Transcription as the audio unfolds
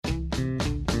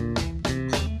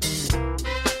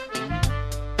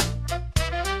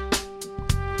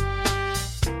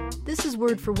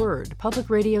Word for Word,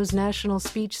 Public Radio's national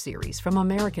speech series from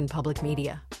American Public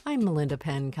Media. I'm Melinda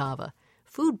Penn-Cava.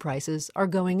 Food prices are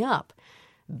going up.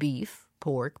 Beef,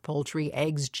 pork, poultry,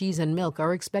 eggs, cheese, and milk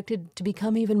are expected to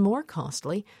become even more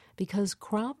costly because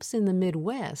crops in the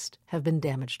Midwest have been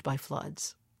damaged by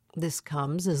floods. This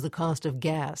comes as the cost of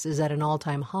gas is at an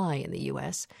all-time high in the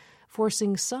U.S.,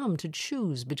 forcing some to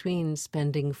choose between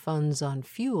spending funds on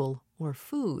fuel or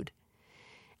food.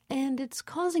 And it's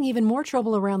causing even more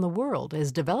trouble around the world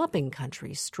as developing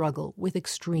countries struggle with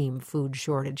extreme food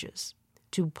shortages.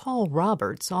 To Paul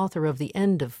Roberts, author of The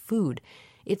End of Food,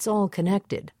 it's all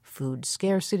connected: food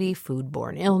scarcity,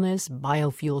 foodborne illness,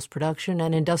 biofuels production,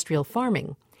 and industrial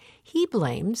farming. He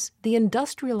blames the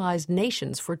industrialized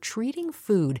nations for treating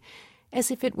food as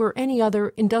if it were any other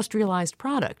industrialized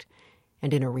product.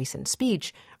 And in a recent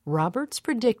speech, Roberts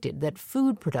predicted that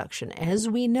food production, as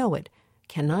we know it,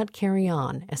 cannot carry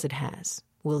on as it has.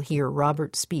 We'll hear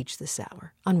Roberts' speech this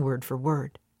hour on Word for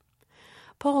Word.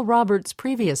 Paul Roberts'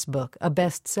 previous book, a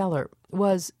bestseller,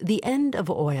 was The End of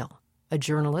Oil. A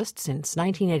journalist since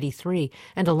 1983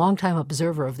 and a longtime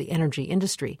observer of the energy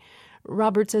industry,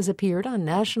 Roberts has appeared on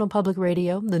National Public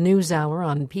Radio, the NewsHour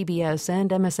on PBS and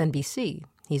MSNBC.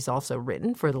 He's also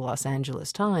written for the Los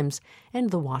Angeles Times and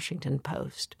the Washington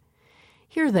Post.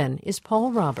 Here, then, is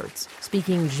Paul Roberts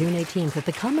speaking June 18th at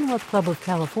the Commonwealth Club of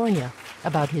California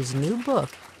about his new book,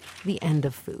 The End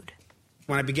of Food.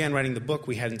 When I began writing the book,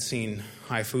 we hadn't seen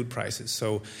high food prices,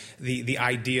 so the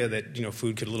idea that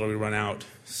food could literally run out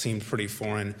seemed pretty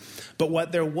foreign. But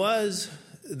what there was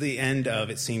the end of,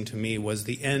 it seemed to me, was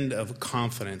the end of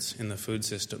confidence in the food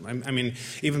system. I mean,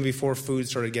 even before food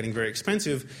started getting very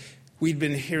expensive, we'd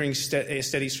been hearing a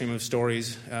steady stream of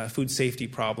stories, food safety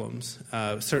problems.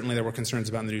 Certainly there were concerns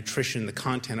about the nutrition, the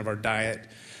content of our diet.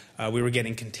 We were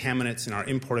getting contaminants in our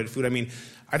imported food. I mean,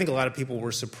 I think a lot of people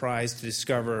were surprised to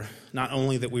discover not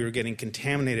only that we were getting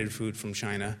contaminated food from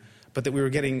China, but that we were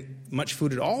getting much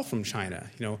food at all from China.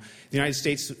 The United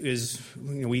States is,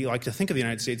 we like to think of the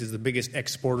United States as the biggest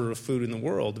exporter of food in the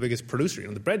world, the biggest producer,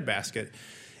 the breadbasket.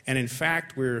 And in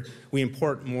fact, we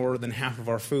import more than half of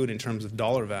our food in terms of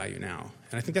dollar value now.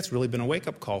 And I think that's really been a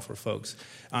wake-up call for folks.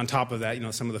 On top of that,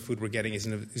 some of the food we're getting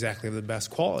isn't exactly of the best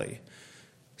quality.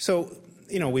 So,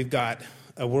 we've got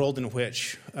a world in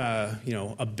which,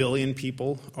 1 billion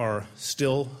people are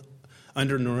still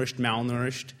undernourished,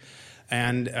 malnourished,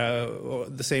 and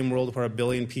the same world where 1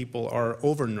 billion people are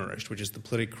overnourished, which is the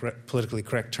politically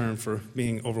correct term for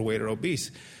being overweight or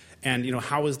obese. And,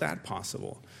 how is that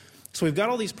possible? So we've got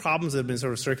all these problems that have been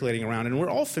sort of circulating around, and we're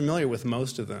all familiar with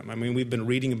most of them. I mean, we've been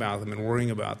reading about them and worrying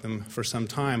about them for some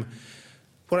time.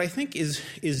 What I think is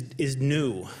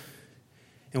new,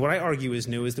 and what I argue is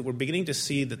new, is that we're beginning to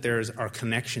see that there are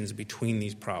connections between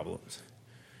these problems,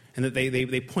 and that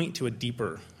they point to a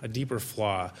deeper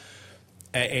flaw,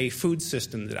 a food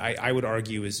system that I would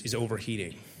argue is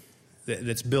overheating,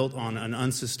 that's built on an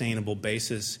unsustainable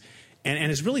basis,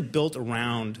 and is really built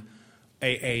around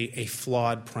a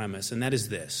flawed premise, and that is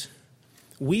this.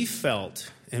 We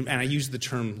felt, and I use the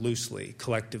term loosely,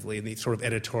 collectively, in the sort of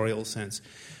editorial sense,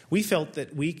 we felt that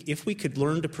if we could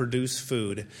learn to produce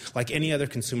food like any other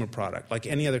consumer product, like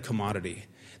any other commodity,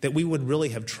 that we would really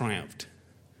have triumphed.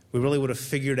 We really would have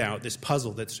figured out this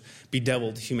puzzle that's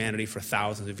bedeviled humanity for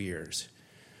thousands of years.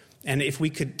 And if we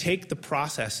could take the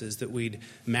processes that we'd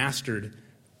mastered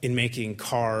in making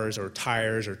cars or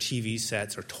tires or TV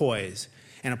sets or toys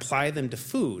and apply them to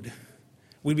food,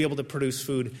 we'd be able to produce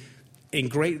food in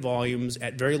great volumes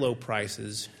at very low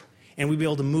prices, and we'd be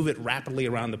able to move it rapidly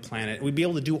around the planet. We'd be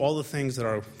able to do all the things that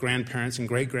our grandparents and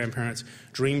great-grandparents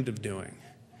dreamed of doing.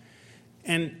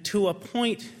 And to a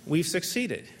point, we've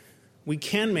succeeded. We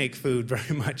can make food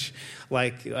very much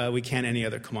like we can any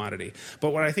other commodity.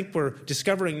 But what I think we're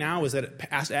discovering now is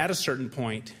that at a certain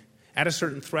point, at a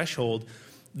certain threshold,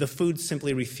 the food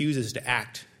simply refuses to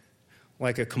act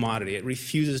like a commodity. It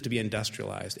refuses to be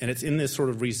industrialized. And it's in this sort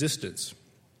of resistance.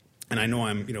 And I know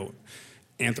I'm,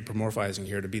 anthropomorphizing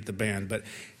here to beat the band, but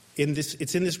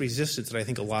it's in this resistance that I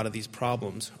think a lot of these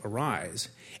problems arise.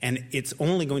 And it's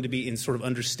only going to be in sort of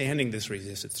understanding this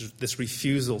resistance, this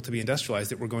refusal to be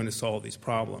industrialized, that we're going to solve these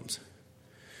problems.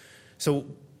 So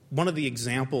one of the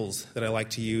examples that I like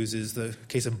to use is the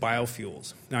case of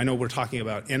biofuels. Now, I know we're talking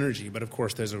about energy, but of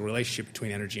course there's a relationship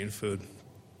between energy and food.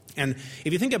 And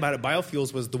if you think about it,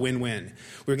 biofuels was the win-win.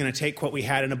 We were going to take what we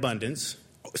had in abundance,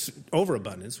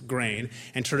 overabundance, grain,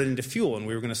 and turn it into fuel, and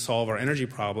we were going to solve our energy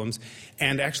problems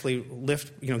and actually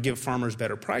give farmers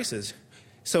better prices.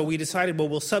 So we decided,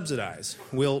 we'll subsidize.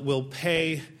 We'll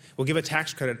give a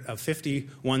tax credit of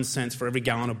 51 cents for every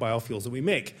gallon of biofuels that we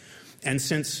make. And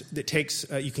since it takes,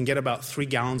 you can get about 3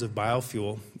 gallons of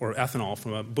biofuel or ethanol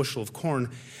from a bushel of corn,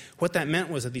 what that meant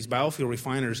was that these biofuel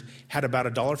refiners had about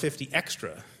 $1.50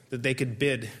 extra that they could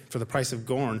bid for the price of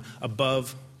corn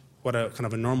above what a kind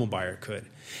of a normal buyer could.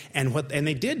 And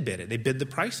they did bid it. They bid the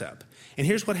price up. And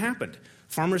here's what happened.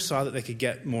 Farmers saw that they could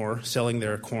get more selling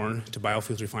their corn to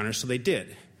biofuels refiners, so they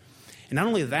did. And not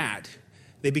only that,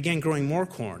 they began growing more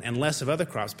corn and less of other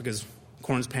crops because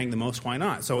corn's paying the most, why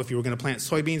not? So if you were going to plant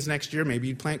soybeans next year, maybe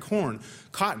you'd plant corn.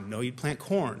 Cotton, no, you'd plant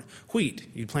corn. Wheat,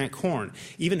 you'd plant corn.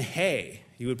 Even hay,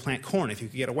 you would plant corn if you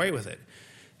could get away with it.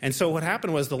 And so what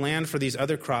happened was the land for these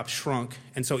other crops shrunk,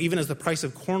 and so even as the price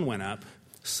of corn went up,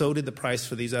 so did the price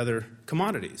for these other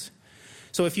commodities.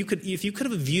 So if you could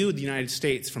have viewed the United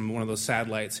States from one of those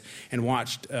satellites and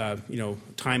watched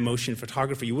time motion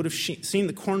photography, you would have seen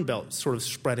the corn belt sort of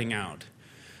spreading out,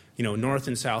 north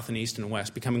and south and east and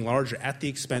west, becoming larger at the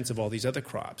expense of all these other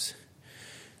crops.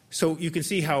 So you can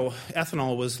see how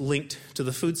ethanol was linked to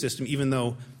the food system, even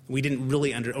though we didn't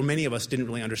really or many of us didn't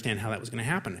really understand how that was going to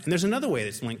happen. And there's another way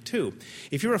that's linked too.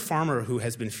 If you're a farmer who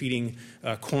has been feeding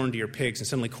corn to your pigs and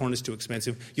suddenly corn is too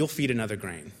expensive, you'll feed another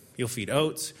grain. You'll feed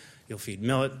oats, you'll feed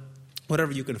millet,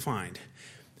 whatever you can find,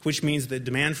 which means the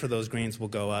demand for those grains will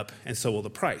go up and so will the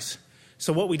price.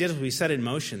 So what we did is we set in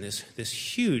motion this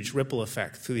huge ripple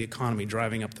effect through the economy,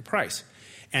 driving up the price.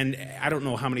 And I don't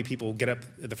know how many people get up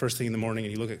the first thing in the morning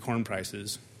and you look at corn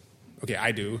prices. Okay,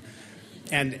 I do.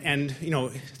 And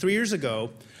 3 years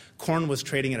ago, corn was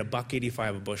trading at $1.85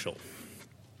 a bushel.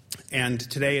 And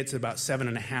today it's about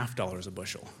 $7.50 a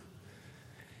bushel.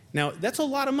 Now, that's a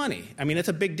lot of money. I mean, that's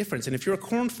a big difference. And if you're a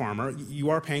corn farmer, you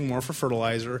are paying more for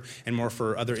fertilizer and more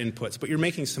for other inputs, but you're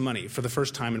making some money for the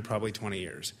first time in probably 20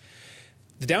 years.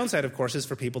 The downside, of course, is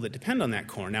for people that depend on that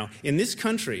corn. Now, in this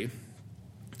country,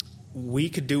 we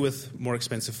could do with more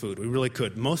expensive food. We really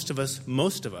could. Most of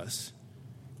us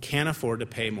can't afford to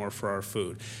pay more for our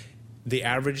food. The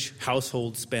average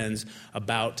household spends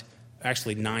about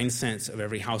 9 cents of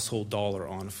every household dollar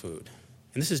on food.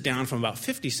 And this is down from about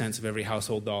 50 cents of every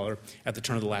household dollar at the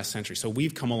turn of the last century. So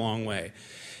we've come a long way.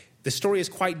 The story is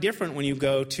quite different when you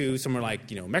go to somewhere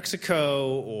like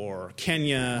Mexico or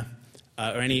Kenya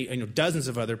or any dozens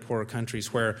of other poorer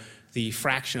countries where the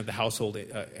fraction of the household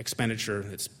expenditure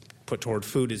that's put toward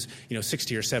food is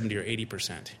 60 or 70 or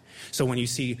 80%. So when you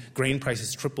see grain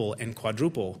prices triple and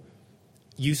quadruple,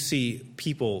 you see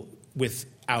people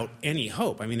without any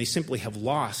hope. I mean, they simply have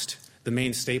lost the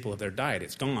main staple of their diet.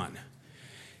 It's gone.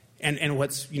 And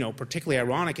what's particularly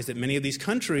ironic is that many of these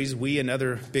countries, we and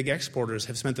other big exporters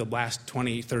have spent the last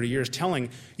 20, 30 years telling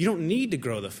you don't need to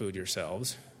grow the food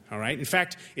yourselves. All right? In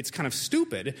fact, it's kind of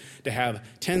stupid to have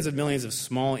tens of millions of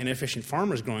small, inefficient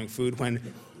farmers growing food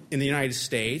when in the United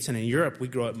States and in Europe we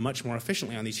grow it much more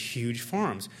efficiently on these huge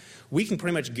farms. We can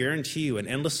pretty much guarantee you an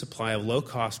endless supply of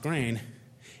low-cost grain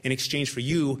in exchange for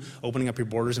you opening up your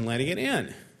borders and letting it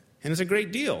in. And it's a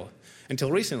great deal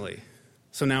until recently.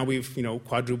 So now we've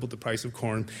quadrupled the price of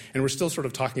corn, and we're still sort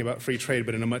of talking about free trade,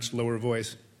 but in a much lower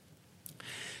voice.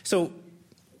 So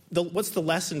what's the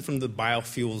lesson from the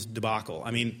biofuels debacle?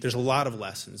 I mean, there's a lot of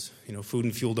lessons. Food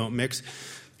and fuel don't mix.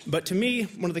 But to me,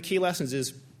 one of the key lessons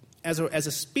is, as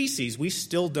a species, we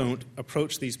still don't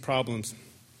approach these problems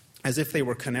as if they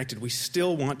were connected. We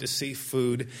still want to see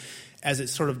food as a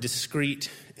sort of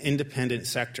discrete, independent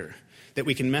sector that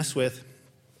we can mess with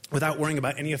without worrying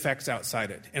about any effects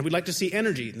outside it. And we'd like to see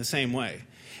energy in the same way.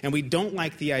 And we don't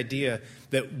like the idea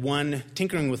that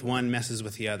tinkering with one messes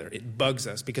with the other. It bugs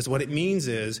us because what it means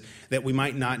is that we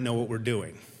might not know what we're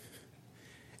doing.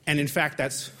 And in fact,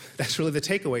 that's really the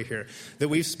takeaway here, that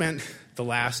we've spent the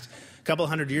last couple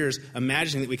hundred years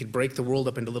imagining that we could break the world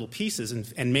up into little pieces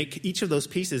and make each of those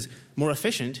pieces more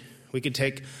efficient. We could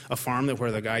take a farm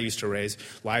where the guy used to raise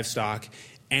livestock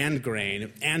and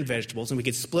grain and vegetables, and we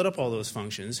could split up all those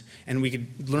functions, and we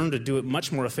could learn to do it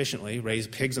much more efficiently, raise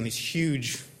pigs on these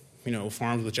huge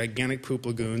farms with gigantic poop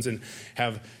lagoons and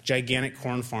have gigantic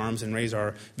corn farms and raise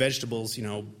our vegetables,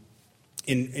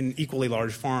 in equally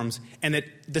large farms, and that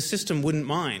the system wouldn't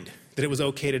mind, that it was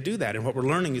okay to do that. And what we're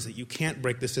learning is that you can't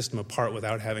break the system apart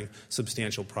without having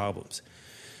substantial problems.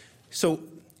 So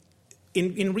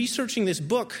in researching this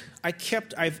book, I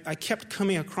kept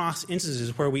coming across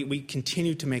instances where we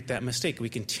continue to make that mistake. We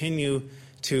continue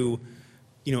to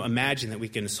imagine that we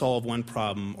can solve one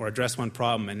problem or address one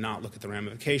problem and not look at the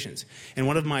ramifications. And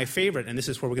one of my favorite, and this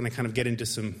is where we're going to kind of get into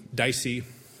some dicey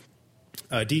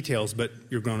details, but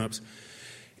you're grown-ups,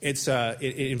 it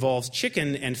involves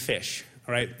chicken and fish.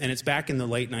 All right, and it's back in the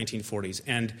late 1940s,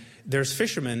 and there's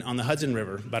fishermen on the Hudson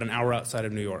River about an hour outside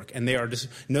of New York, and they are just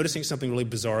noticing something really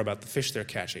bizarre about the fish they're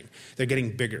catching. They're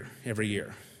getting bigger every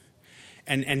year.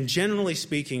 And generally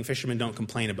speaking, fishermen don't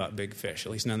complain about big fish,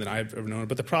 at least none that I've ever known.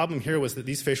 But the problem here was that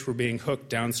these fish were being hooked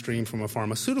downstream from a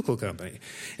pharmaceutical company.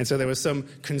 And so there was some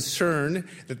concern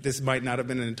that this might not have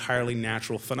been an entirely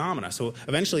natural phenomena. So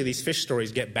eventually these fish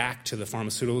stories get back to the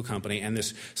pharmaceutical company, and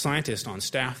this scientist on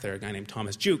staff there, a guy named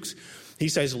Thomas Jukes, he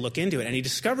decides to look into it, and he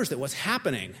discovers that what's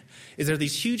happening is there are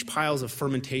these huge piles of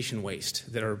fermentation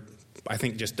waste that are, I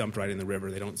think, just dumped right in the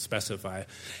river. They don't specify.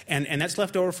 And that's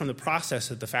left over from the process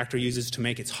that the factory uses to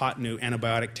make its hot new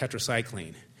antibiotic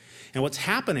tetracycline. And what's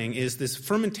happening is this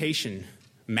fermentation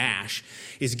mash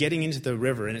is getting into the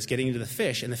river, and it's getting into the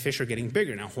fish, and the fish are getting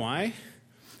bigger. Now, why?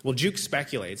 Well, Jukes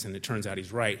speculates, and it turns out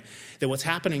he's right, that what's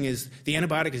happening is the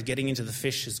antibiotic is getting into the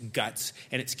fish's guts,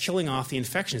 and it's killing off the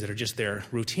infections that are just there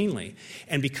routinely.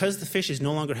 And because the fish is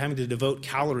no longer having to devote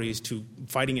calories to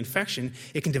fighting infection,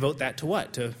 it can devote that to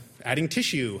what? To adding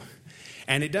tissue.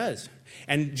 And it does.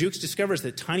 And Jukes discovers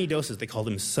that tiny doses, they call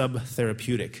them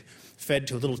subtherapeutic, fed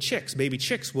to little chicks, baby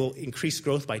chicks, will increase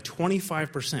growth by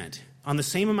 25% on the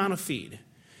same amount of feed.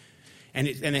 And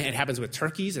it happens with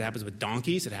turkeys, it happens with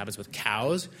donkeys, it happens with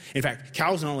cows. In fact,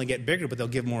 cows not only get bigger, but they'll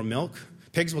give more milk.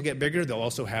 Pigs will get bigger. They'll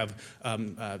also have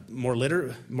more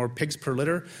litter, more pigs per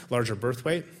litter, larger birth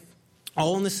weight.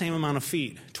 All in the same amount of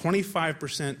feed.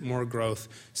 25% more growth,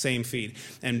 same feed.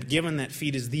 And given that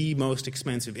feed is the most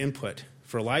expensive input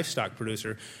for a livestock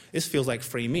producer, this feels like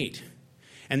free meat.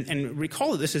 And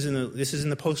recall that this is in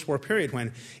the post-war period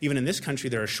when even in this country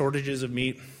there are shortages of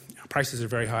meat. Prices are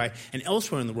very high, and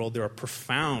elsewhere in the world there are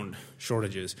profound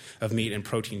shortages of meat and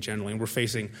protein generally, and we're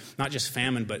facing not just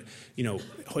famine, but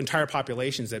entire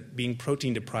populations that being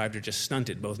protein deprived are just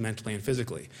stunted, both mentally and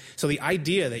physically. So the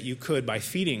idea that you could, by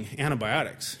feeding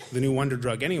antibiotics, the new wonder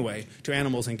drug anyway, to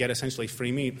animals and get essentially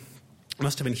free meat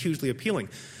must have been hugely appealing.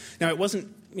 Now, it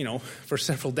wasn't, for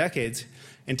several decades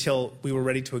until we were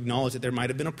ready to acknowledge that there might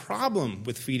have been a problem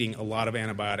with feeding a lot of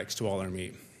antibiotics to all our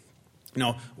meat.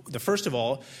 Now, first of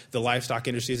all, the livestock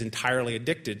industry is entirely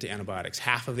addicted to antibiotics.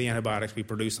 Half of the antibiotics we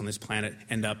produce on this planet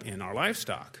end up in our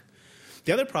livestock.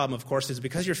 The other problem, of course, is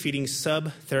because you're feeding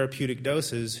sub-therapeutic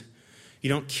doses, you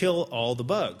don't kill all the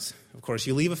bugs. Of course,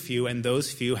 you leave a few, and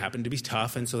those few happen to be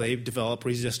tough, and so they develop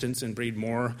resistance and breed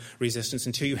more resistance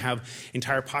until you have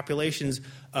entire populations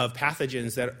of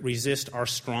pathogens that resist our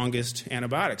strongest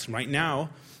antibiotics. Right now,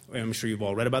 I'm sure you've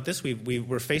all read about this,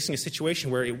 we're facing a situation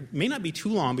where it may not be too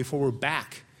long before we're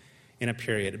back in a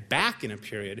period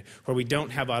where we don't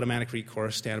have automatic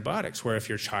recourse to antibiotics, where if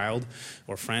your child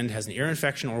or friend has an ear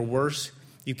infection or worse,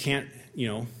 you can't,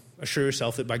 assure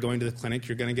yourself that by going to the clinic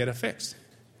you're going to get a fix.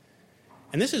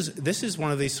 And this is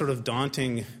one of these sort of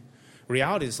daunting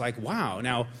realities, like, wow.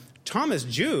 Now, Thomas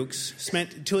Jukes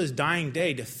spent till his dying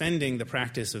day defending the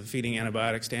practice of feeding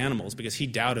antibiotics to animals because he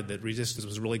doubted that resistance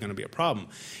was really going to be a problem.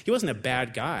 He wasn't a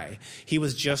bad guy. He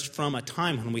was just from a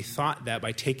time when we thought that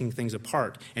by taking things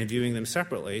apart and viewing them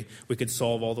separately, we could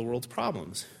solve all the world's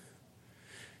problems.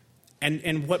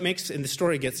 And what makes, and the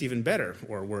story gets even better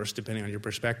or worse, depending on your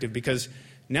perspective, because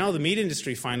now the meat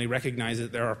industry finally recognizes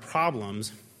that there are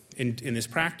problems in this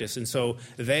practice. And so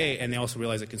they also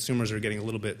realize that consumers are getting a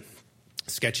little bit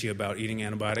sketchy about eating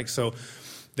antibiotics. So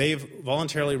they've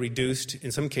voluntarily reduced,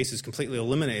 in some cases completely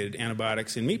eliminated,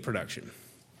 antibiotics in meat production.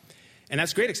 And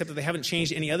that's great, except that they haven't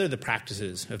changed any other of the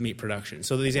practices of meat production.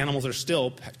 So these animals are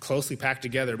still closely packed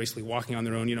together, basically walking on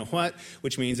their own you-know-what,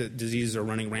 which means that diseases are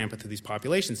running rampant through these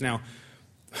populations. Now,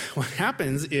 what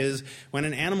happens is when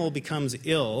an animal becomes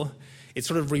ill, it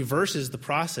sort of reverses the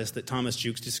process that Thomas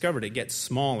Jukes discovered. It gets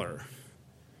smaller.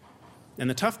 And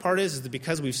the tough part is that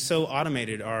because we've so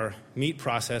automated our meat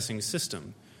processing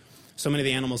system, so many of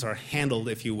the animals are handled,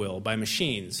 if you will, by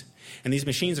machines. And these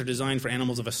machines are designed for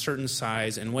animals of a certain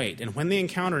size and weight. And when they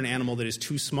encounter an animal that is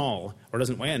too small or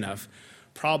doesn't weigh enough,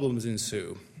 problems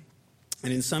ensue.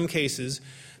 And in some cases,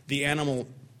 the animal,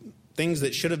 things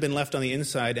that should have been left on the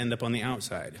inside end up on the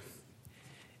outside.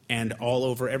 And all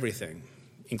over everything,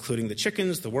 including the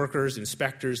chickens, the workers,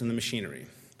 inspectors, and the machinery.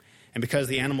 And because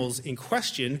the animals in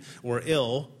question were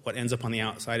ill, what ends up on the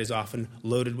outside is often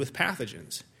loaded with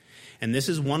pathogens. And this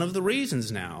is one of the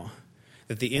reasons now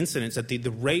that the incidence, that the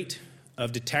rate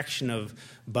of detection of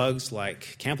bugs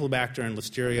like Campylobacter and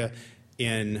Listeria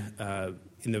in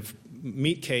the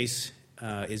meat case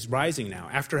is rising now.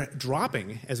 After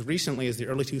dropping as recently as the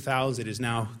early 2000s, it is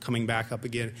now coming back up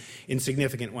again in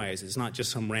significant ways. It's not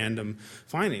just some random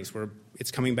findings where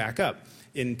it's coming back up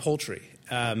in poultry.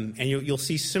 And you'll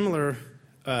see similar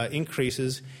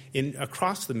increases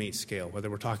across the meat scale, whether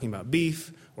we're talking about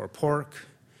beef or pork.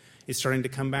 It's starting to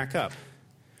come back up.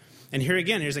 And here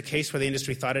again, here's a case where the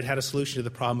industry thought it had a solution to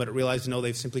the problem, but it realized, no,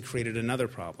 they've simply created another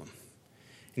problem.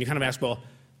 And you kind of ask, well,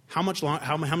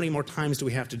 how many more times do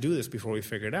we have to do this before we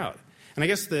figure it out? And I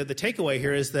guess the takeaway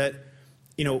here is that,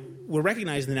 we're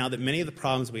recognizing now that many of the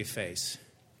problems we face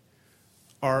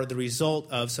are the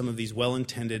result of some of these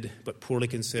well-intended but poorly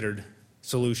considered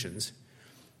solutions.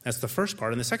 That's the first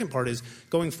part. And the second part is,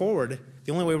 going forward,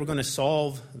 the only way we're going to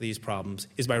solve these problems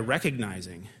is by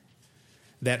recognizing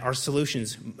that our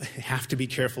solutions have to be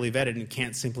carefully vetted and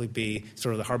can't simply be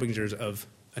sort of the harbingers of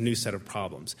a new set of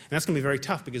problems. And that's going to be very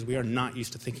tough because we are not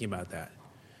used to thinking about that.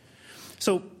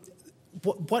 So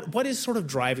what is sort of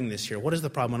driving this here? What is the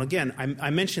problem? And again,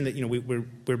 I mentioned that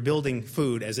we're building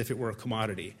food as if it were a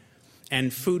commodity.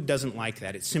 And food doesn't like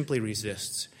that. It simply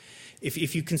resists.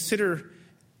 If you consider,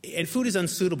 and food is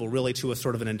unsuitable really to a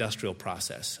sort of an industrial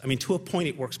process. I mean, to a point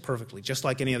it works perfectly, just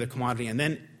like any other commodity, and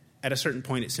then at a certain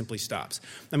point it simply stops.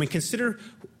 I mean, consider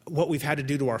what we've had to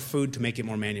do to our food to make it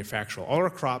more manufacturable. All our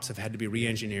crops have had to be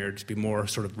re-engineered to be more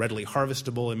sort of readily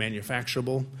harvestable and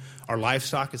manufacturable. Our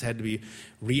livestock has had to be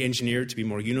re-engineered to be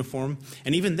more uniform.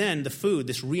 And even then, the food,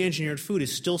 this re-engineered food,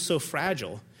 is still so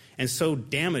fragile and so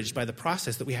damaged by the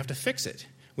process that we have to fix it.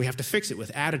 We have to fix it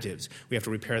with additives. We have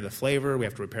to repair the flavor. We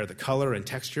have to repair the color and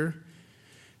texture.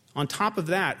 On top of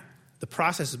that, the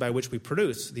processes by which we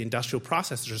produce, the industrial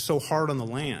processes, are so hard on the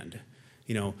land,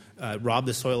 rob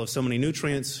the soil of so many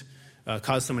nutrients,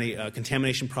 cause so many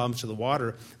contamination problems to the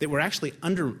water, that we're actually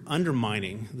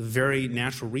undermining the very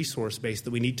natural resource base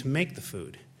that we need to make the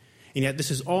food. And yet this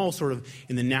is all sort of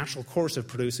in the natural course of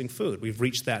producing food. We've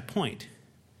reached that point.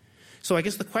 So I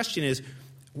guess the question is,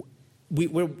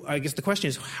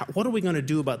 what are we going to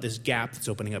do about this gap that's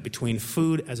opening up between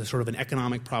food as a sort of an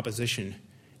economic proposition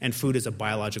and food as a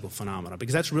biological phenomenon?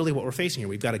 Because that's really what we're facing here.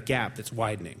 We've got a gap that's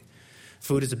widening.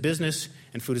 Food is a business,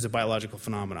 and food is a biological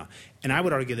phenomenon. And I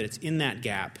would argue that it's in that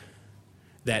gap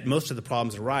that most of the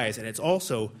problems arise, and it's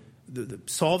also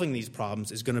solving these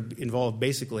problems is going to involve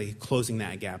basically closing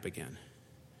that gap again.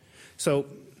 So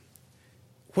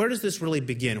where does this really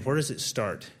begin? Where does it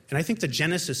start? And I think the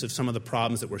genesis of some of the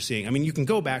problems that we're seeing, I mean, you can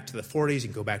go back to the 40s, you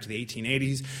can go back to the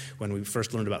 1880s when we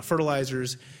first learned about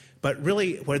fertilizers, but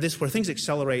really where things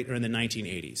accelerate are in the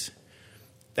 1980s.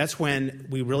 That's when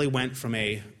we really went from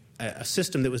a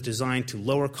system that was designed to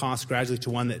lower costs gradually to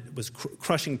one that was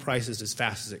crushing prices as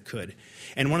fast as it could.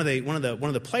 And one of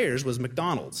the players was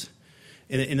McDonald's.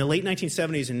 In the late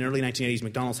 1970s and early 1980s,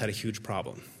 McDonald's had a huge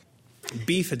problem.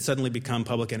 Beef had suddenly become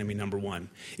public enemy number one.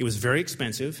 It was very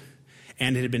expensive,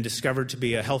 and it had been discovered to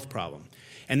be a health problem.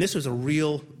 And this was a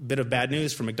real bit of bad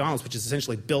news for McDonald's, which is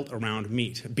essentially built around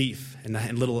meat, beef, and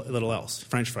little else,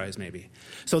 French fries maybe.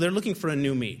 So they're looking for a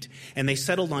new meat, and they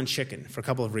settled on chicken for a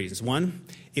couple of reasons. One,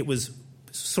 it was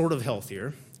sort of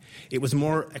healthier. It was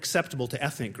more acceptable to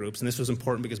ethnic groups, and this was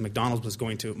important because McDonald's was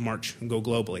going to march and go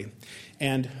globally.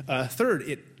 And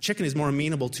third, chicken is more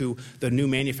amenable to the new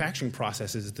manufacturing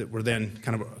processes that were then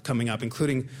kind of coming up,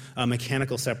 including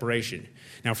mechanical separation.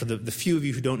 Now, for the few of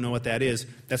you who don't know what that is,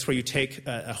 that's where you take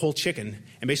a whole chicken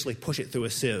and basically push it through a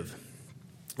sieve.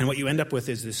 And what you end up with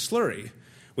is this slurry,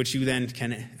 which you then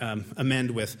can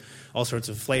amend with all sorts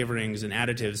of flavorings and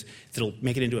additives that'll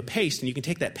make it into a paste. And you can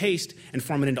take that paste and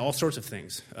form it into all sorts of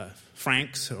things,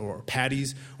 franks or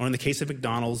patties, or in the case of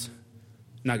McDonald's,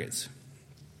 nuggets.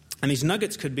 And these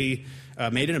nuggets could be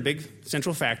made in a big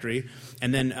central factory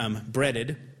and then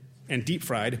breaded and deep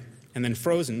fried and then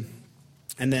frozen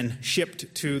and then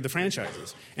shipped to the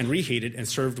franchises and reheated and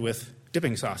served with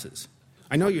dipping sauces.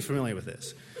 I know you're familiar with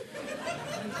this.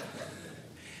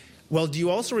 Well, do you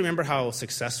also remember how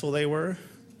successful they were?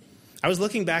 I was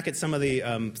looking back at some of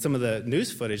the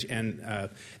news footage, and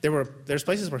there's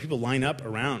places where people line up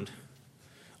around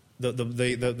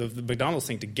the McDonald's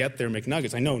thing to get their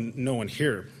McNuggets. I know no one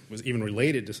here was even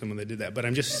related to someone that did that, but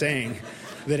I'm just saying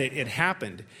that it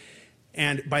happened.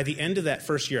 And by the end of that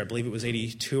first year, I believe it was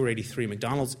 82 or 83,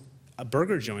 McDonald's, a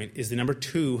burger joint, is the number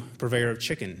 2 purveyor of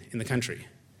chicken in the country.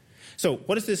 So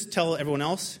what does this tell everyone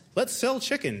else? Let's sell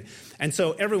chicken. And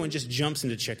so everyone just jumps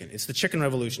into chicken. It's the chicken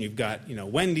revolution. You've got,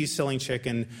 Wendy's selling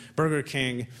chicken, Burger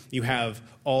King. You have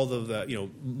all the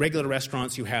regular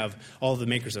restaurants. You have all the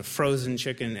makers of frozen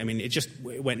chicken. I mean, it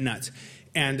went nuts.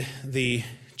 And the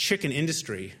chicken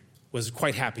industry was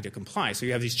quite happy to comply. So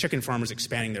you have these chicken farmers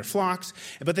expanding their flocks.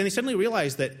 But then they suddenly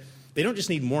realized that they don't just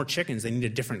need more chickens. They need a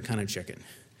different kind of chicken.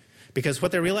 Because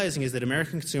what they're realizing is that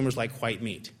American consumers like white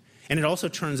meat. And it also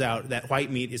turns out that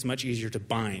white meat is much easier to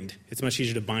bind. It's much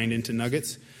easier to bind into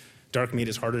nuggets. Dark meat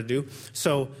is harder to do.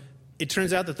 So it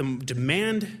turns out that the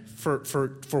demand for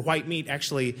white meat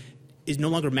actually no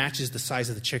longer matches the size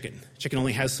of the chicken. Chicken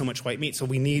only has so much white meat, so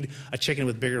we need a chicken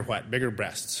with bigger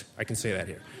breasts. I can say that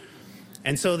here.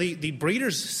 And so the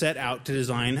breeders set out to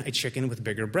design a chicken with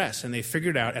bigger breasts, and they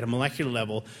figured out at a molecular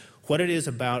level what it is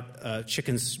about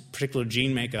chicken's particular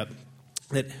gene makeup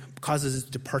that causes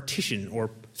it to partition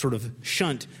or sort of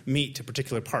shunt meat to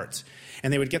particular parts.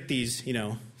 And they would get these,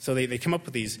 so they come up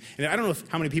with these. And I don't know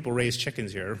how many people raise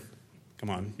chickens here. Come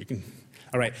on, you can.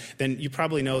 All right, then you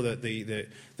probably know that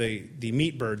the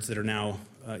meat birds that are now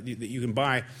that you can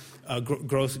buy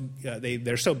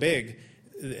they're so big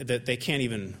that they can't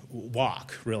even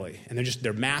walk, really, and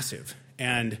they're massive,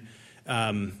 and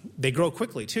they grow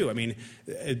quickly too. I mean,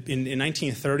 in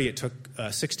 1930, it took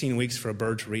 16 weeks for a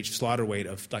bird to reach slaughter weight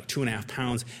of like 2.5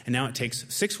 pounds, and now it takes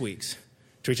 6 weeks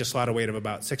to reach a slaughter weight of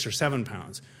about 6 or 7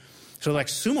 pounds. So, like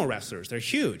sumo wrestlers, they're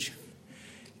huge,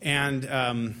 and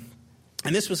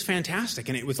this was fantastic.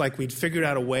 And it was like we'd figured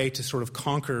out a way to sort of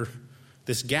conquer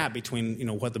this gap between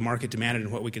what the market demanded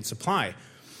and what we could supply.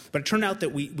 But it turned out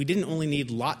that we didn't only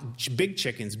need big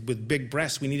chickens with big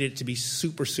breasts. We needed it to be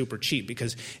super, super cheap.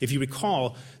 Because if you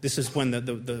recall, this is when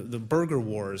the burger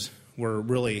wars were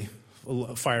really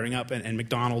firing up, and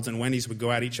McDonald's and Wendy's would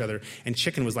go at each other, and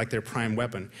chicken was like their prime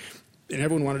weapon. And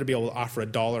everyone wanted to be able to offer a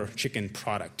 $1 chicken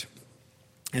product.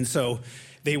 And so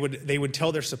they would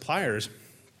tell their suppliers,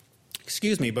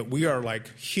 excuse me, but we are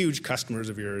like huge customers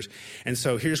of yours, and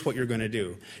so here's what you're going to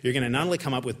do. You're going to not only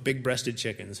come up with big-breasted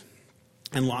chickens,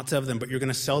 and lots of them, but you're going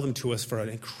to sell them to us for an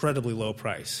incredibly low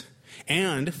price.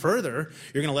 And further,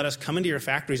 you're going to let us come into your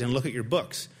factories and look at your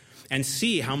books and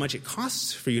see how much it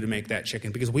costs for you to make that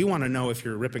chicken, because we want to know if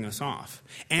you're ripping us off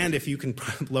and if you can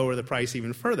lower the price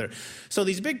even further. So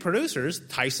these big producers,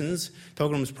 Tyson's,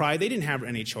 Pilgrim's Pride, they didn't have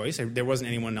any choice. There wasn't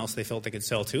anyone else they felt they could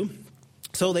sell to.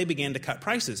 So they began to cut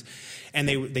prices, and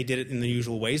they did it in the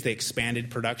usual ways. They expanded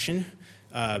production.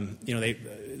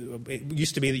 It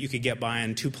used to be that you could get by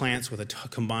on 2 plants with a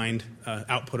combined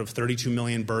output of 32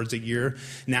 million birds a year.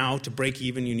 Now, to break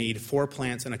even, you need 4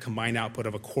 plants and a combined output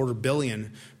of 250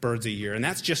 million birds a year, and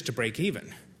that's just to break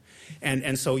even.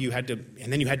 And so you had to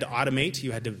automate.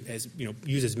 You had to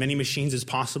use as many machines as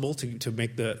possible to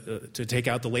make to take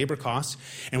out the labor costs.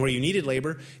 And where you needed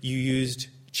labor, you used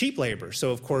cheap labor.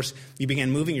 So of course, you began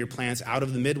moving your plants out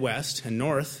of the Midwest and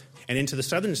North and into the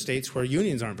southern states where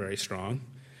unions aren't very strong,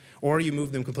 or you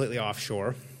moved them completely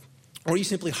offshore, or you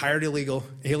simply hired illegal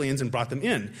aliens and brought them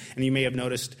in. And you may have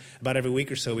noticed about every week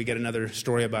or so we get another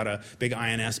story about a big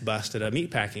INS bust at a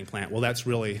meatpacking plant. Well, that's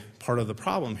really part of the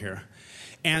problem here.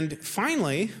 And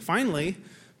finally,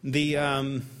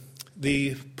 the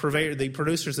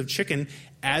producers of chicken,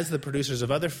 as the producers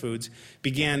of other foods,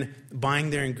 began buying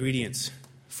their ingredients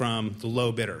from the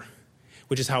low bidder,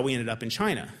 which is how we ended up in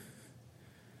China.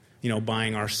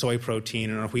 Buying our soy protein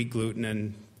and our wheat gluten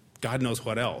and God knows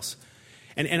what else.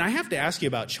 And I have to ask you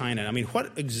about China. I mean,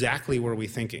 what exactly were we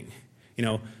thinking?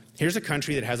 Here's a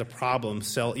country that has a problem,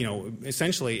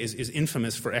 essentially is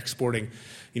infamous for exporting,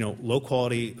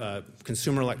 low-quality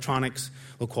consumer electronics,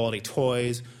 low-quality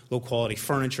toys, low-quality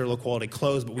furniture, low-quality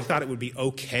clothes, but we thought it would be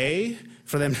okay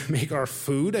for them to make our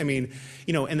food. I mean,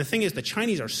 and the thing is, the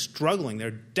Chinese are struggling.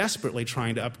 They're desperately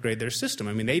trying to upgrade their system.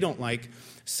 I mean, they don't like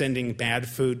sending bad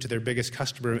food to their biggest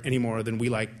customer any more than we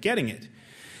like getting it.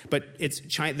 But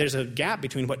there's a gap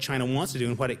between what China wants to do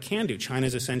and what it can do. China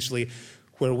is essentially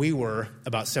where we were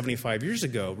about 75 years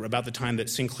ago, about the time that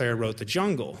Sinclair wrote The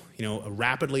Jungle, a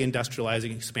rapidly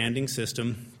industrializing, expanding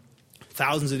system,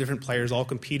 thousands of different players all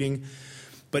competing,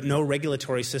 but no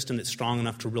regulatory system that's strong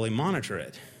enough to really monitor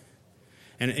it.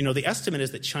 And the estimate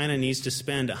is that China needs to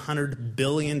spend $100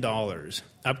 billion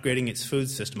upgrading its food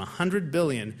system, $100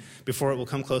 billion, before it will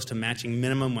come close to matching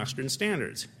minimum Western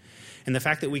standards. And the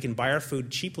fact that we can buy our food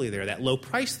cheaply there, that low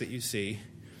price that you see,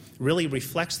 really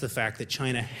reflects the fact that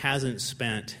China hasn't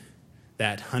spent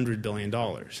that $100 billion.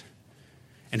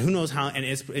 And who knows how, and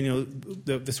it's,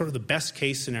 the sort of the best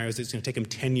case scenario is it's going to take them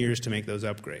 10 years to make those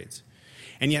upgrades.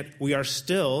 And yet we are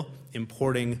still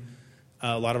importing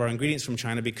a lot of our ingredients from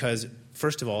China because,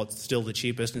 first of all, it's still the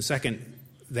cheapest, and second,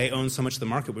 they own so much of the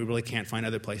market we really can't find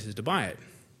other places to buy it.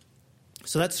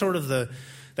 So that's sort of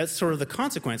the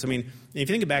consequence. I mean, if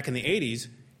you think back in the 80s,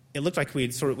 it looked like we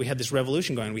had this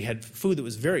revolution going. We had food that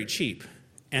was very cheap.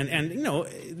 And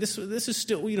this is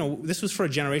still, this was for a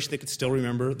generation that could still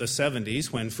remember the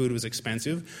 70s when food was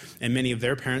expensive, and many of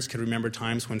their parents could remember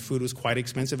times when food was quite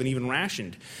expensive and even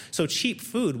rationed. So cheap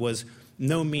food was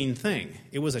no mean thing.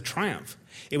 It was a triumph.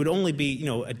 It would only be,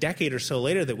 a decade or so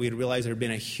later that we'd realize there had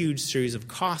been a huge series of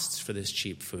costs for this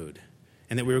cheap food,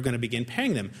 and that we were going to begin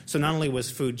paying them. So not only was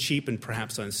food cheap and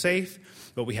perhaps unsafe,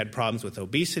 but we had problems with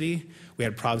obesity, we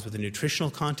had problems with the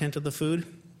nutritional content of the food,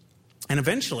 and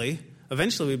eventually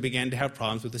we began to have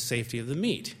problems with the safety of the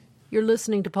meat. You're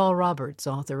listening to Paul Roberts,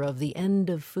 author of The End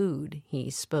of Food. He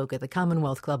spoke at the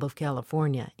Commonwealth Club of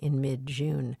California in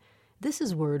mid-June. This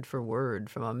is word for word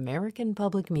from American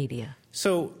Public Media.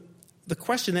 So the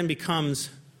question then becomes,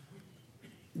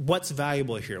 what's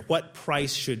valuable here? What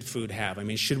price should food have? I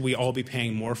mean, should we all be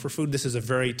paying more for food? This is a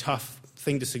very tough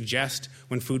thing to suggest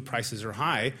when food prices are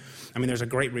high. I mean, there's a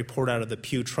great report out of the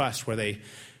Pew Trust where they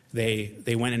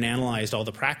went and analyzed all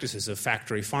the practices of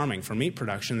factory farming for meat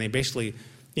production. They basically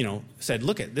said,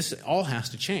 look, this all has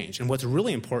to change. And what's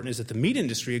really important is that the meat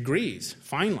industry agrees,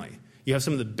 finally. You have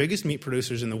some of the biggest meat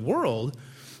producers in the world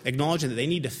acknowledging that they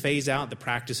need to phase out the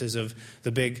practices of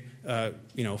the big,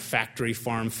 factory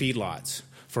farm feedlots,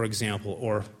 for example,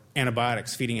 or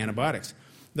antibiotics, feeding antibiotics.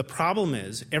 The problem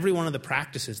is every one of the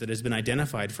practices that has been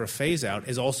identified for a phase-out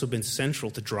has also been central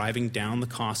to driving down the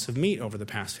costs of meat over the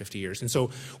past 50 years. And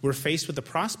so we're faced with the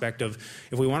prospect of,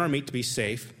 if we want our meat to be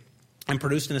safe and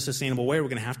produced in a sustainable way, we're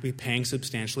going to have to be paying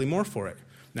substantially more for it.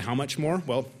 Now, how much more?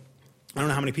 Well, I don't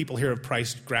know how many people here have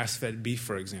priced grass-fed beef,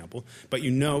 for example, but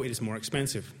you know it is more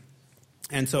expensive.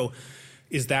 And so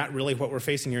is that really what we're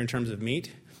facing here in terms of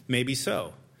meat? Maybe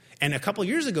so. And a couple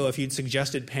years ago, if you'd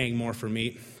suggested paying more for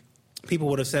meat, people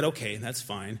would have said, okay, that's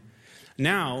fine.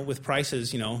 Now, with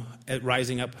prices,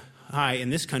 rising up high in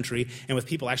this country and with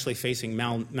people actually facing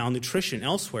malnutrition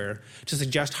elsewhere, to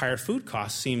suggest higher food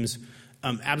costs seems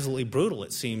absolutely brutal.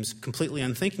 It seems completely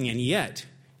unthinking, and yet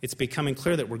it's becoming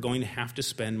clear that we're going to have to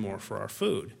spend more for our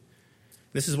food.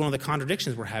 This is one of the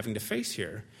contradictions we're having to face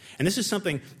here. And this is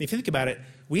something, if you think about it,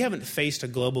 we haven't faced a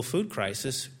global food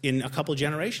crisis in a couple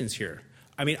generations here.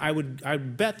 I mean, I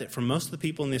would bet that for most of the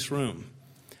people in this room,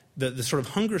 the sort of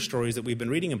hunger stories that we've been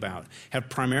reading about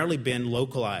have primarily been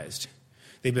localized.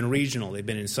 They've been regional. They've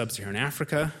been in sub-Saharan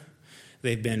Africa.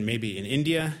 They've been maybe in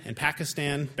India and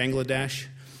Pakistan, Bangladesh.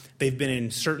 They've been in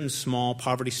certain small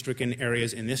poverty-stricken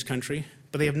areas in this country,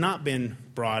 but they have not been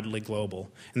broadly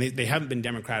global, and they haven't been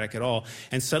democratic at all.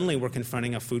 And suddenly we're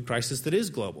confronting a food crisis that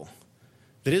is global,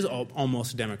 that is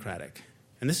almost democratic.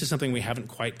 And this is something we haven't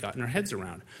quite gotten our heads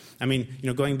around. I mean,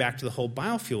 going back to the whole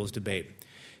biofuels debate,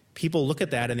 people look at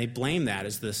that and they blame that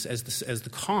as the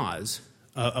cause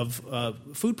of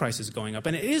food prices going up,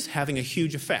 and it is having a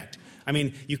huge effect. I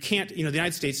mean, you can't, the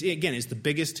United States, again, is the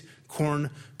biggest corn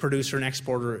producer and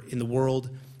exporter in the world.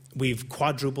 We've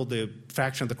quadrupled the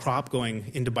fraction of the crop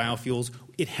going into biofuels.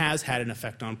 It has had an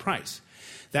effect on price.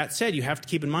 That said, you have to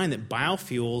keep in mind that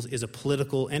biofuels is a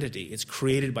political entity. It's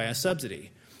created by a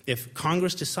subsidy. If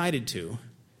Congress decided to,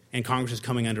 and Congress is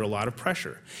coming under a lot of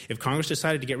pressure, if Congress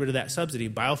decided to get rid of that subsidy,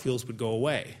 biofuels would go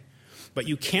away. But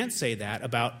you can't say that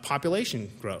about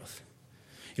population growth.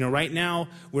 Right now,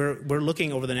 we're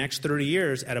looking over the next 30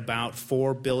 years at about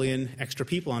 4 billion extra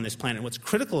people on this planet. What's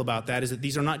critical about that is that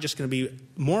these are not just going to be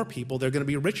more people, they're going to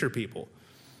be richer people.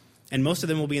 And most of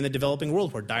them will be in the developing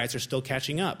world where diets are still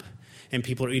catching up. And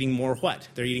people are eating more what?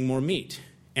 They're eating more meat.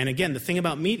 And again, the thing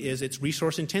about meat is it's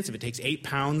resource intensive. It takes 8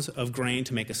 pounds of grain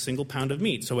to make a single pound of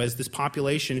meat. So as this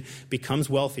population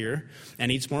becomes wealthier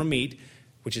and eats more meat,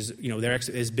 which is,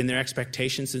 has been their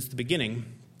expectation since the beginning,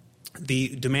 the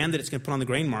demand that it's going to put on the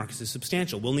grain markets is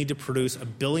substantial. We'll need to produce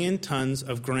 1 billion tons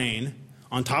of grain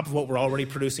on top of what we're already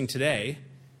producing today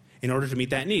in order to meet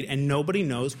that need. And nobody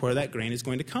knows where that grain is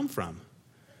going to come from.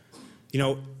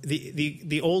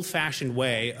 The old-fashioned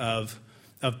way of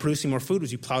producing more food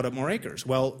was you plowed up more acres.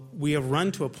 Well, we have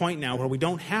run to a point now where we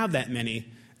don't have that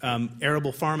many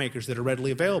arable farm acres that are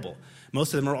readily available.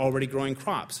 Most of them are already growing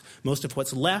crops. Most of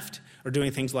what's left are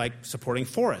doing things like supporting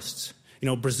forests.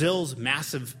 Brazil's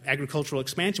massive agricultural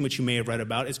expansion, which you may have read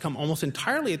about, has come almost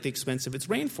entirely at the expense of its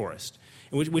rainforest,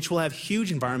 which will have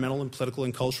huge environmental and political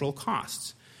and cultural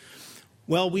costs.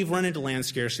 Well, we've run into land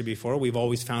scarcity before. We've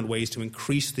always found ways to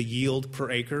increase the yield per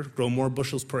acre, grow more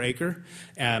bushels per acre.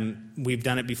 We've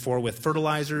done it before with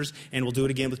fertilizers, and we'll do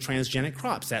it again with transgenic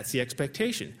crops. That's the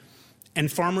expectation.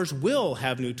 And farmers will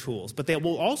have new tools, but they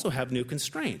will also have new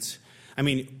constraints. I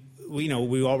mean, we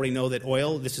already know that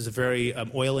this is a very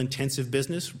oil-intensive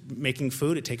business, making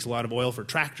food. It takes a lot of oil for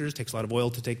tractors. It takes a lot of oil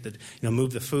to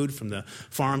move the food from the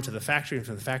farm to the factory and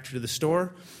from the factory to the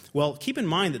store. Well, keep in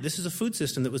mind that this is a food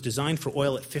system that was designed for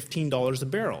oil at $15 a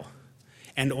barrel.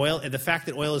 And the fact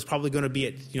that oil is probably going to be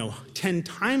at 10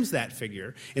 times that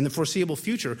figure in the foreseeable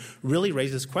future really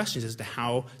raises questions as to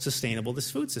how sustainable this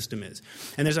food system is.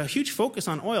 And there's a huge focus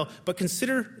on oil, but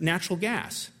consider natural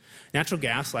gas. Natural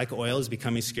gas, like oil, is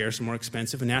becoming scarce and more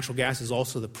expensive, and natural gas is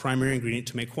also the primary ingredient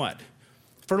to make what?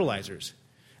 Fertilizers.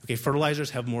 Okay,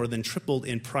 fertilizers have more than tripled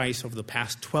in price over the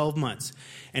past 12 months.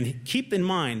 And keep in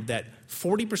mind that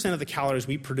 40% of the calories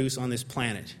we produce on this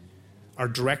planet are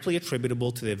directly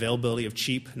attributable to the availability of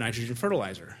cheap nitrogen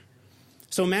fertilizer.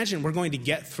 So imagine we're going to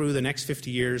get through the next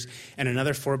 50 years and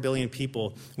another 4 billion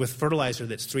people with fertilizer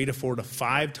that's 3 to 4 to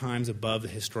 5 times above the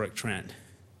historic trend.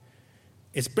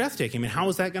 It's breathtaking. I mean, how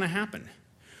is that going to happen?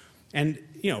 And,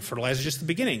 fertilizer is just the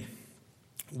beginning.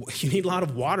 You need a lot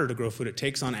of water to grow food. It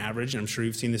takes on average, and I'm sure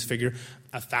you've seen this figure,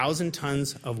 1,000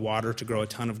 tons of water to grow a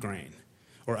ton of grain,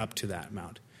 or up to that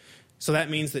amount. So that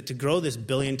means that to grow this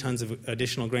billion tons of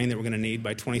additional grain that we're going to need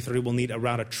by 2030, we'll need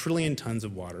around 1 trillion tons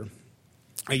of water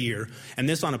a year, and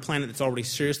this on a planet that's already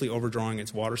seriously overdrawing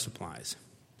its water supplies.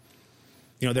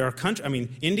 There are countries,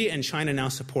 India and China now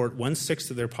support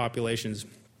 1/6 of their populations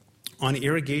on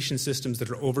irrigation systems that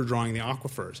are overdrawing the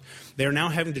aquifers. They are now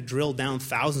having to drill down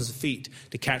thousands of feet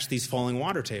to catch these falling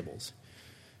water tables.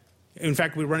 In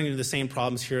fact, we're running into the same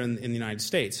problems here in the United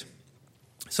States.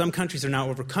 Some countries are now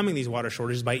overcoming these water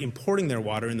shortages by importing their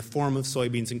water in the form of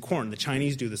soybeans and corn. The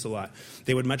Chinese do this a lot.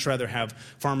 They would much rather have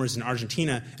farmers in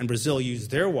Argentina and Brazil use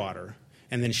their water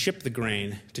and then ship the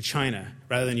grain to China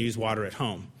rather than use water at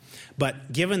home.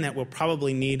 But given that we'll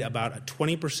probably need about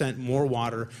 20% more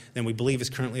water than we believe is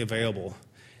currently available,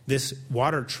 this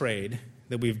water trade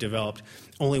that we've developed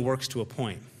only works to a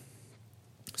point.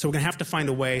 So we're going to have to find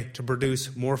a way to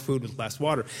produce more food with less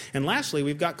water. And lastly,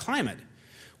 we've got climate.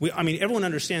 Everyone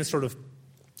understands sort of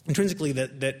intrinsically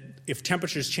that if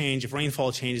temperatures change, if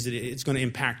rainfall changes, it's going to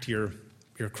impact your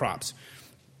crops.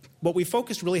 But we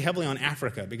focused really heavily on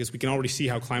Africa because we can already see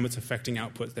how climate's affecting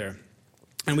output there.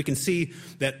 And we can see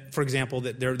that, for example,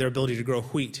 that their ability to grow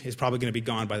wheat is probably going to be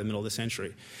gone by the middle of the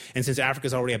century. And since Africa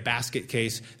is already a basket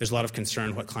case, there's a lot of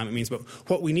concern what climate means. But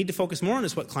what we need to focus more on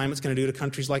is what climate's going to do to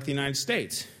countries like the United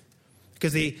States.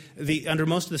 Because under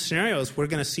most of the scenarios, we're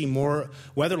going to see more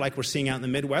weather like we're seeing out in the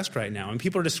Midwest right now. And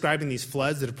people are describing these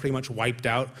floods that have pretty much wiped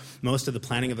out most of the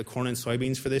planting of the corn and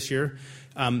soybeans for this year.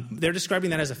 They're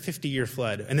describing that as a 50-year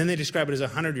flood. And then they describe it as a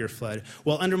 100-year flood.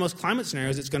 Well, under most climate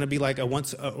scenarios, it's going to be like a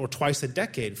once or twice a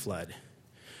decade flood.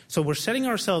 So we're setting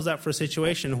ourselves up for a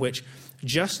situation in which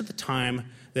just at the time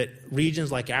that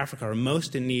regions like Africa are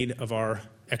most in need of our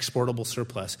exportable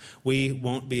surplus, we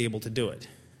won't be able to do it.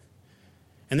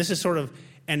 And this is sort of,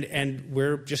 and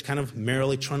we're just kind of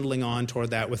merrily trundling on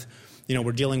toward that with,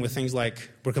 we're dealing with things like,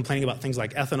 we're complaining about things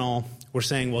like ethanol. We're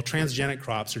saying, well, transgenic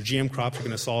crops or GM crops are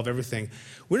going to solve everything.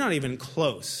 We're not even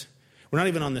close. We're not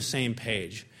even on the same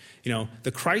page.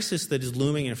 The crisis that is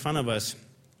looming in front of us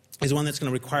is one that's going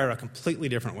to require a completely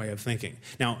different way of thinking.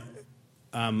 Now,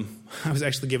 I was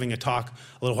actually giving a talk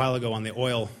a little while ago on the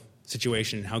oil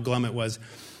situation, how glum it was,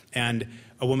 and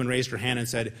a woman raised her hand and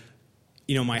said,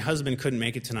 my husband couldn't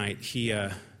make it tonight. He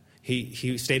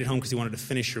stayed at home because he wanted to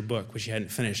finish your book, which he hadn't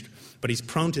finished. But he's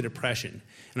prone to depression,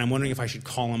 and I'm wondering if I should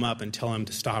call him up and tell him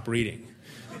to stop reading.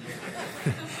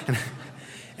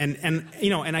 and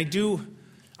I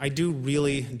do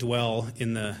really dwell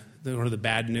in the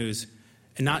bad news,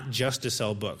 and not just to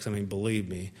sell books. Believe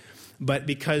me, but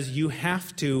because you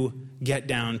have to get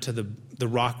down to the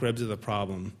rock ribs of the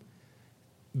problem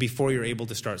before you're able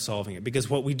to start solving it. Because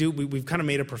what we do, we've kind of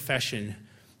made a profession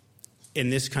in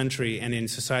this country and in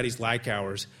societies like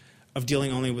ours of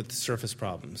dealing only with the surface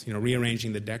problems,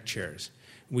 rearranging the deck chairs.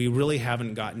 We really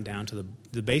haven't gotten down to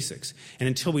the basics. And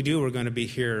until we do, we're going to be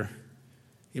here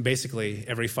basically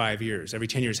every 5 years, every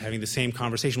 10 years, having the same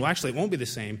conversation. Well, actually, it won't be the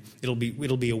same. It'll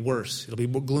be a worse. It'll be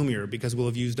gloomier because we'll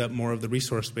have used up more of the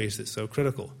resource base that's so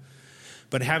critical.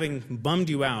 But having bummed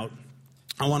you out,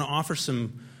 I want to offer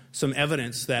some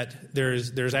evidence that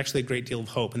there's actually a great deal of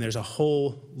hope, and there's a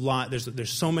whole lot. There's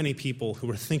so many people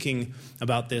who are thinking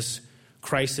about this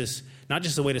crisis not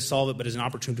just as a way to solve it, but as an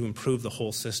opportunity to improve the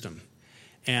whole system.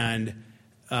 And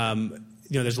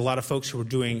there's a lot of folks who are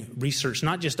doing research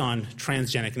not just on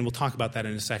transgenic, and we'll talk about that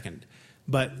in a second,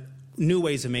 but new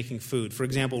ways of making food. For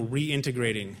example,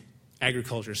 reintegrating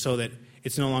agriculture so that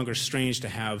it's no longer strange to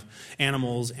have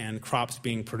animals and crops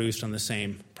being produced on the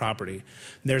same property.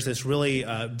 There's this really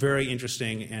very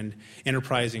interesting and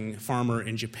enterprising farmer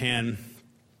in Japan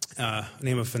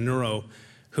named Funuro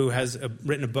who has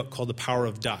written a book called The Power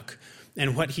of Duck.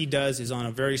 And what he does is on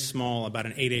a very small, about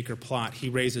an 8-acre plot, he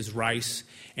raises rice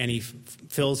and he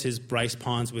fills his rice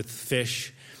ponds with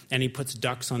fish, and he puts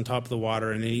ducks on top of the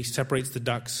water, and then he separates the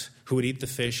ducks who would eat the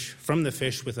fish from the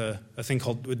fish with a thing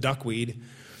called duckweed.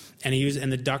 And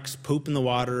the ducks poop in the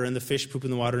water, and the fish poop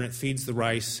in the water, and it feeds the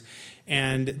rice.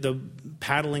 And the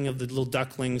paddling of the little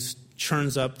ducklings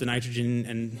churns up the nitrogen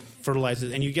and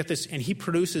fertilizes. And you get this, and he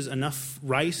produces enough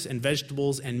rice and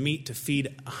vegetables and meat to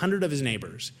feed 100 of his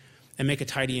neighbors and make a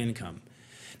tidy income.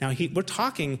 Now, we're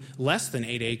talking less than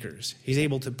 8 acres. He's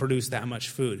able to produce that much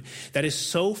food. That is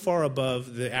so far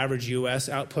above the average U.S.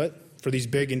 output for these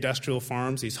big industrial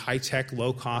farms, these high-tech,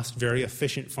 low-cost, very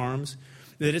efficient farms.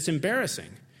 that it's embarrassing.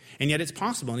 And yet it's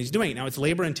possible, and he's doing it. Now, it's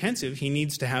labor-intensive. He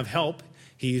needs to have help.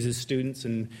 He uses students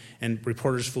and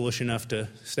reporters foolish enough to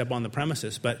step on the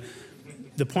premises. But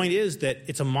the point is that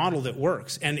it's a model that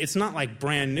works. And it's not like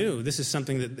brand new. This is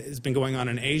something that has been going on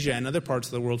in Asia and other parts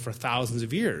of the world for thousands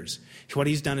of years. What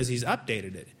he's done is he's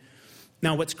updated it.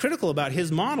 Now, what's critical about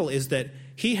his model is that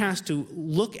he has to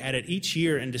look at it each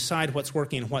year and decide what's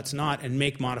working and what's not and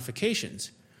make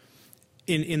modifications.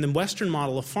 In the Western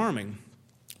model of farming,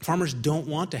 farmers don't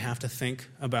want to have to think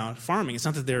about farming. It's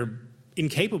not that they're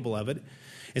incapable of it.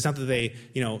 It's not that they,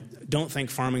 don't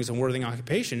think farming is a worthy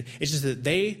occupation. It's just that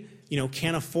they,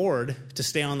 can't afford to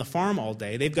stay on the farm all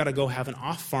day. They've got to go have an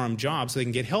off-farm job so they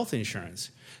can get health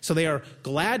insurance. So they are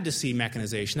glad to see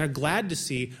mechanization. They're glad to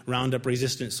see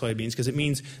Roundup-resistant soybeans because it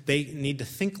means they need to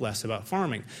think less about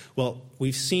farming. Well,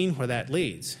 we've seen where that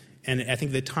leads. And I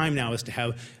think the time now is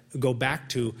to go back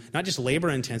to not just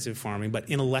labor-intensive farming, but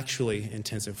intellectually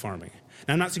intensive farming.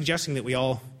 Now, I'm not suggesting that we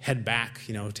all head back,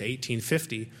 to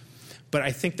 1850, but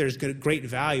I think there's great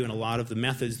value in a lot of the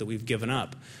methods that we've given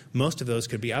up. Most of those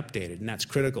could be updated, and that's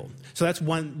critical. So that's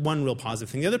one real positive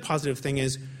thing. The other positive thing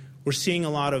is we're seeing a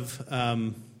lot of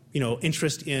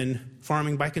interest in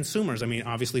farming by consumers. I mean,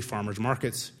 obviously, farmers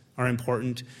markets are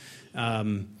important.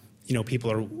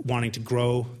 People are wanting to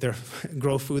grow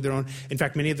food their own. In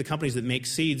fact, many of the companies that make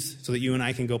seeds so that you and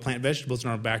I can go plant vegetables in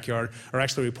our backyard are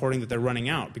actually reporting that they're running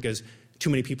out because too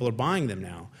many people are buying them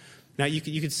now. Now,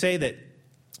 you could say that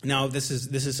now these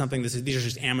are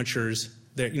just amateurs.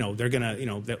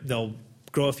 They'll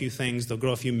grow a few things, they'll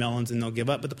grow a few melons, and they'll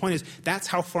give up. But the point is, that's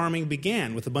how farming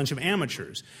began, with a bunch of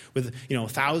amateurs, with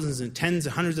thousands and tens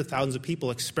and hundreds of thousands of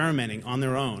people experimenting on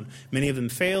their own. Many of them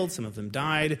failed, some of them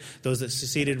died, those that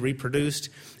succeeded reproduced,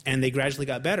 and they gradually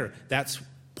got better. That's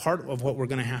part of what we're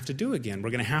going to have to do again. We're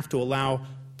going to have to allow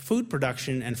food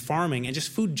production and farming, and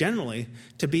just food generally,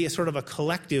 to be a sort of a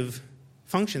collective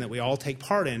function that we all take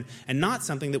part in, and not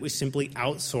something that we simply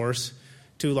outsource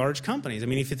to large companies. I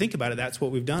mean, if you think about it, that's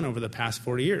what we've done over the past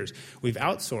 40 years. We've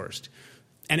outsourced.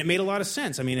 And it made a lot of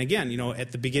sense. I mean, again,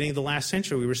 at the beginning of the last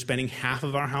century, we were spending half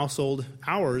of our household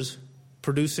hours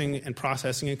producing and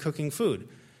processing and cooking food.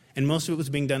 And most of it was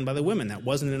being done by the women. That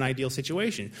wasn't an ideal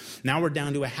situation. Now we're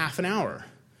down to a half an hour.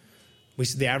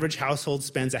 The average household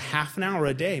spends a half an hour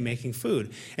a day making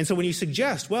food. And so when you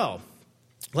suggest, well,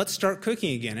 let's start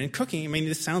cooking again. And cooking, I mean,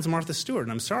 this sounds Martha Stewart,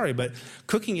 and I'm sorry, but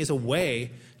cooking is a way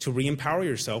to re-empower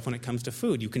yourself when it comes to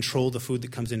food. You control the food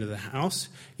that comes into the house.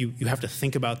 You have to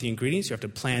think about the ingredients. You have to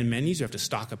plan menus. You have to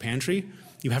stock a pantry.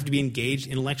 You have to be engaged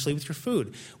intellectually with your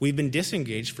food. We've been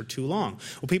disengaged for too long.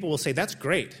 Well, people will say, that's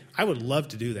great. I would love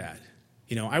to do that.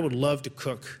 I would love to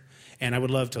cook, and I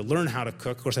would love to learn how to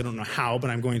cook. Of course, I don't know how,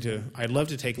 but I'd love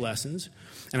to take lessons,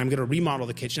 and I'm going to remodel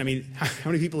the kitchen. I mean,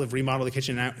 how many people have remodeled the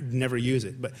kitchen and never use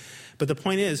it? But the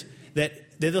point is that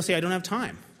they'll say, I don't have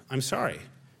time. I'm sorry.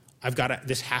 I've got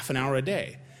this half an hour a day.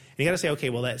 And you got to say, okay,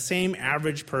 well, that same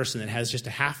average person that has just a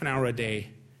half an hour a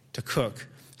day to cook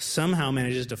somehow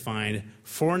manages to find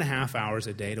 4.5 hours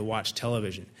a day to watch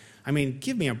television. I mean,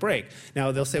 give me a break.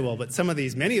 Now, they'll say, well, but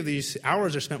many of these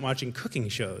hours are spent watching cooking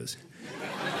shows.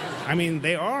 I mean,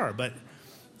 they are, but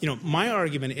my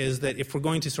argument is that if we're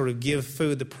going to sort of give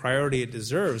food the priority it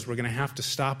deserves, we're going to have to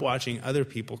stop watching other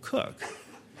people cook.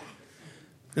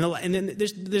 And then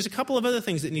there's a couple of other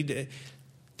things that need to...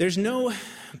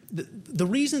 The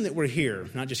reason that we're here,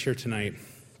 not just here tonight,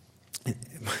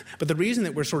 but the reason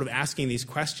that we're sort of asking these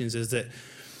questions is that,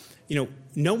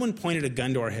 no one pointed a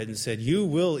gun to our head and said, you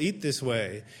will eat this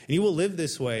way, and you will live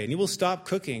this way, and you will stop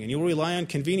cooking, and you will rely on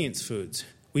convenience foods.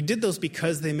 We did those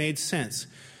because they made sense.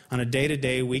 On a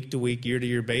day-to-day, week-to-week,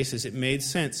 year-to-year basis, it made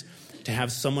sense to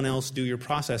have someone else do your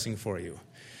processing for you.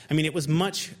 I mean, it was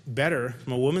much better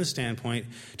from a woman's standpoint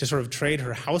to sort of trade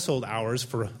her household hours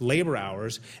for labor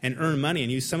hours and earn money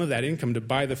and use some of that income to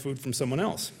buy the food from someone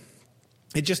else.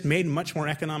 It just made much more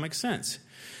economic sense.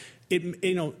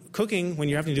 Cooking, when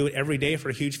you're having to do it every day for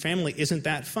a huge family, isn't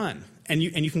that fun. And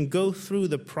you can go through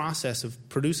the process of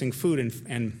producing food,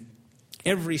 and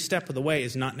every step of the way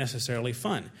is not necessarily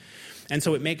fun. And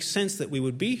so it makes sense that we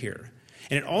would be here.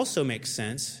 And it also makes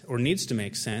sense, or needs to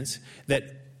make sense,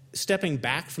 that stepping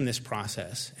back from this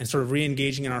process and sort of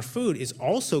re-engaging in our food is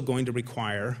also going to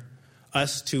require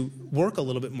us to work a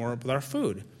little bit more with our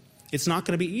food. It's not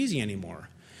going to be easy anymore,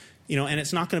 and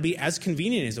it's not going to be as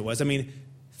convenient as it was. I mean,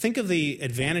 think of the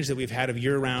advantage that we've had of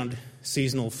year-round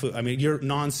seasonal food. I mean,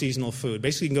 non-seasonal food.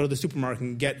 Basically, you can go to the supermarket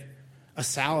and get a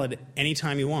salad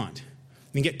anytime you want.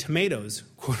 You can get tomatoes,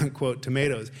 quote-unquote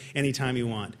tomatoes, anytime you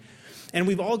want. And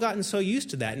we've all gotten so used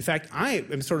to that. In fact, I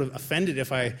am sort of offended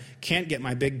if I can't get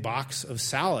my big box of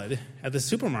salad at the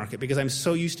supermarket because I'm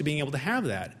so used to being able to have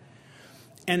that.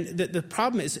 And the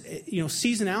problem is,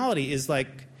 seasonality is like,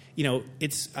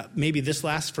 it's maybe this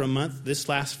lasts for a month, this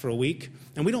lasts for a week.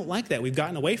 And we don't like that. We've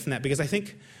gotten away from that because I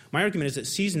think my argument is that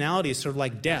seasonality is sort of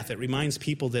like death. It reminds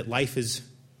people that life is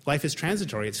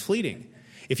transitory. It's fleeting.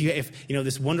 If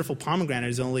this wonderful pomegranate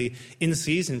is only in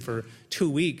season for 2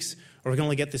 weeks, or we can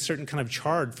only get this certain kind of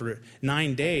chard for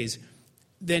 9 days,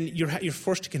 then you're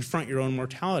forced to confront your own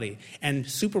mortality. And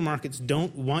supermarkets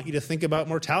don't want you to think about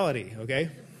mortality, okay?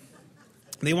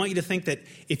 They want you to think that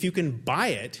if you can buy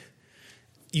it,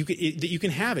 that you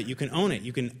can have it, you can own it,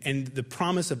 and the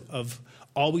promise of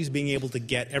always being able to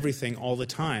get everything all the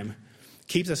time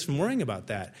keeps us from worrying about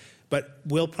that. But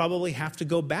we'll probably have to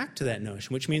go back to that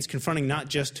notion, which means confronting not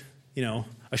just,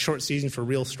 a short season for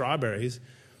real strawberries,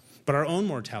 but our own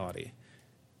mortality.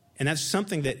 And that's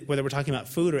something that, whether we're talking about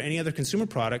food or any other consumer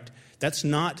product, that's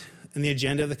not in the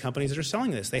agenda of the companies that are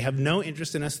selling this. They have no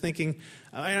interest in us thinking,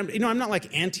 I'm not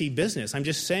like anti-business. I'm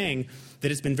just saying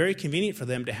that it's been very convenient for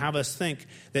them to have us think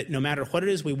that no matter what it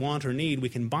is we want or need, we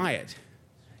can buy it.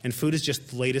 And food is just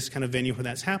the latest kind of venue where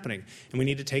that's happening. And we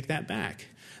need to take that back.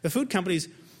 The food companies,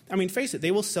 face it,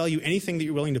 they will sell you anything that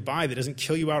you're willing to buy that doesn't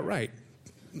kill you outright.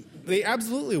 They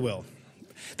absolutely will.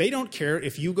 They don't care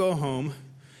if you go home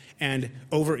and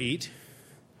overeat.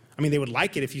 They would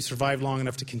like it if you survive long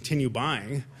enough to continue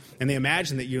buying. And they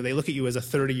imagine that they look at you as a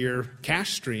 30-year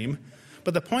cash stream.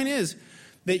 But the point is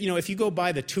that, if you go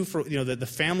buy the the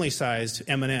family-sized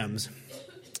M&Ms,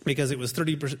 because it was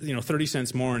 30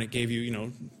 cents more and it gave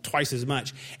you, twice as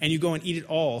much, and you go and eat it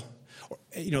all,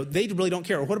 they really don't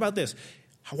care. Or what about this?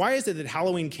 Why is it that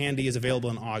Halloween candy is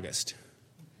available in August?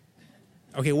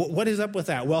 Okay, what is up with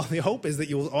that? Well, the hope is that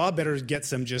you'll all better get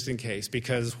some just in case,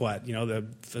 because what? There's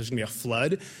going to be a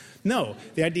flood? No,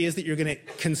 the idea is that you're going to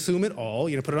consume it all.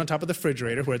 Put it on top of the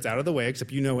refrigerator where it's out of the way,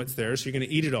 except it's there, so you're going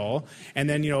to eat it all. And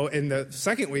then, in the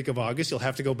second week of August, you'll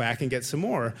have to go back and get some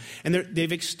more. And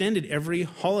they've extended every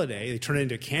holiday. They turn it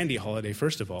into a candy holiday,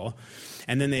 first of all.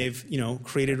 And then they've,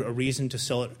 created a reason to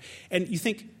sell it. And you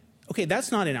think, okay, that's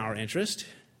not in our interest.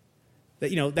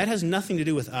 That has nothing to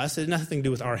do with us. It has nothing to do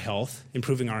with our health,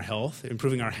 improving our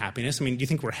happiness. Do you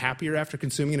think we're happier after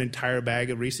consuming an entire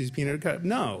bag of Reese's peanut cup?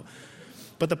 No.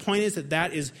 But the point is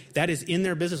that is in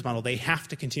their business model. They have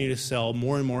to continue to sell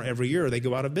more and more every year or they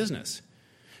go out of business.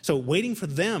 So waiting for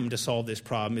them to solve this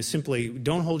problem is simply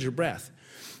don't hold your breath.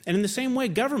 And in the same way,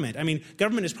 government.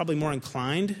 Government is probably more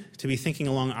inclined to be thinking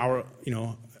along our,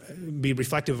 be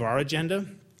reflective of our agenda.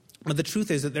 But the truth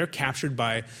is that they're captured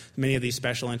by many of these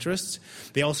special interests.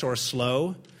 They also are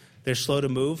slow. They're slow to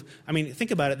move. Think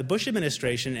about it. The Bush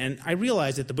administration, and I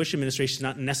realize that the Bush administration is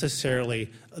not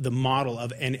necessarily the model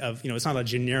of it's not a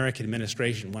generic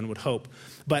administration, one would hope.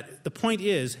 But the point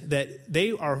is that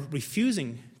they are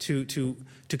refusing to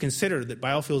consider that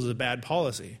biofuels is a bad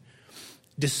policy,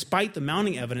 despite the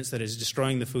mounting evidence that is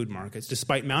destroying the food markets,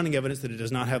 despite mounting evidence that it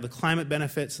does not have the climate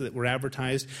benefits that were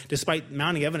advertised, despite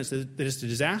mounting evidence that it's a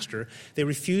disaster. They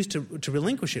refuse to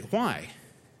relinquish it. Why?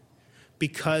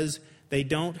 Because they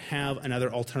don't have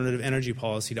another alternative energy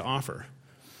policy to offer.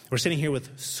 We're sitting here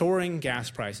with soaring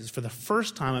gas prices. For the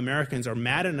first time, Americans are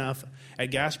mad enough at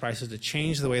gas prices to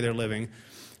change the way they're living,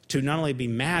 to not only be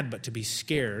mad, but to be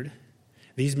scared.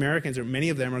 These Americans, many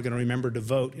of them, are going to remember to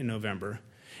vote in November.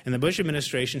 And the Bush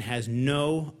administration has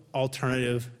no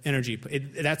alternative energy.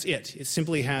 That's it. It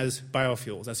simply has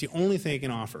biofuels. That's the only thing it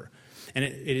can offer. And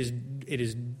it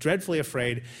is dreadfully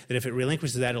afraid that if it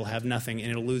relinquishes that, it'll have nothing, and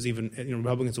it'll lose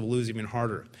Republicans will lose even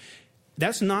harder.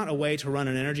 That's not a way to run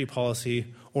an energy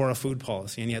policy or a food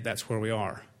policy, and yet that's where we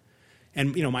are.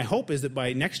 And my hope is that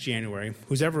by next January,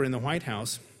 who's ever in the White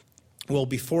House will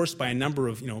be forced by a number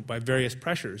of by various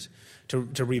pressures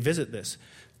to revisit this.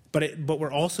 But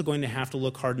we're also going to have to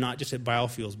look hard not just at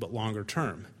biofuels, but longer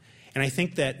term. And I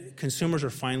think that consumers are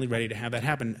finally ready to have that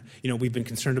happen. We've been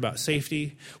concerned about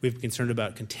safety. We've been concerned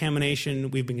about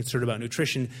contamination. We've been concerned about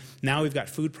nutrition. Now we've got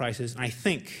food prices. And I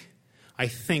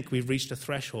think we've reached a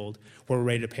threshold where we're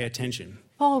ready to pay attention.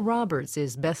 Paul Roberts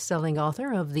is best-selling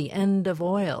author of The End of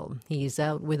Oil. He's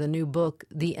out with a new book,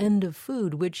 The End of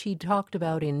Food, which he talked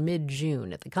about in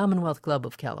mid-June at the Commonwealth Club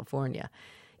of California.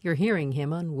 You're hearing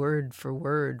him on Word for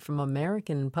Word from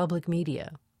American Public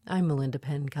Media. I'm Melinda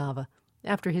Penn-Cava.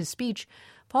 After his speech,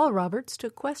 Paul Roberts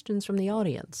took questions from the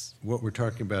audience. What we're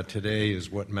talking about today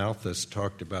is what Malthus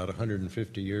talked about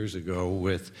 150 years ago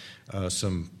with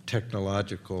some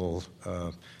technological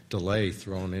delay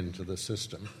thrown into the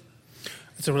system.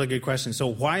 That's a really good question. So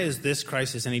why is this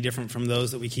crisis any different from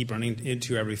those that we keep running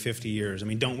into every 50 years? I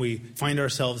mean, don't we find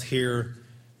ourselves here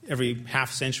every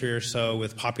half century or so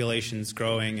with populations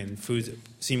growing and food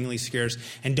seemingly scarce?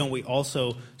 And don't we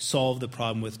also solve the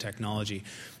problem with technology?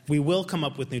 We will come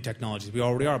up with new technologies. We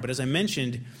already are. But as I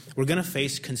mentioned, we're going to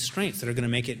face constraints that are going to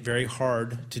make it very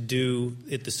hard to do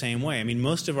it the same way. I mean,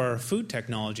 most of our food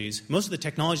technologies, most of the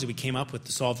technologies that we came up with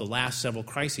to solve the last several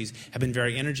crises have been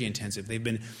very energy intensive. They've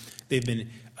been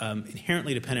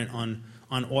inherently dependent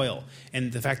on oil.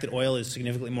 And the fact that oil is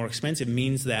significantly more expensive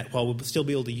means that while we'll still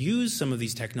be able to use some of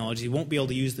these technologies, we won't be able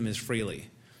to use them as freely.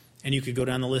 And you could go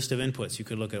down the list of inputs. You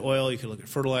could look at oil, you could look at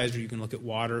fertilizer, you can look at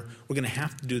water. We're going to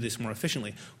have to do this more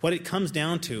efficiently. What it comes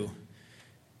down to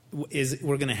is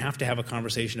we're going to have a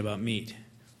conversation about meat.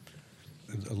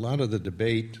 A lot of the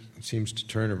debate seems to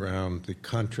turn around the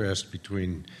contrast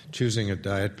between choosing a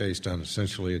diet based on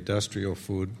essentially industrial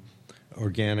food,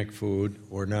 organic food,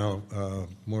 or now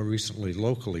more recently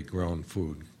locally grown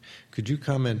food. Could you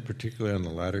comment particularly on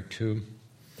the latter two?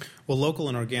 Well, local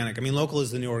and organic. I mean, local is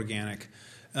the new organic.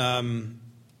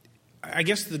 I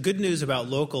guess the good news about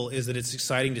local is that it's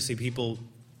exciting to see people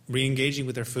re-engaging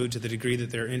with their food to the degree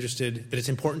that they're interested, that it's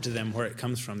important to them where it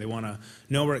comes from. They want to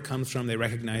know where it comes from. They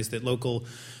recognize that locally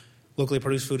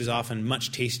produced food is often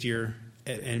much tastier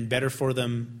and better for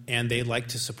them, and they like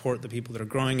to support the people that are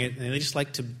growing it, and they just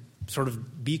like to sort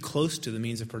of be close to the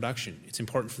means of production. It's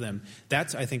important for them.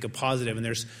 That's, I think, a positive, and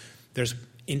there's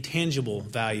intangible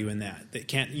value in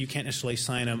that you can't necessarily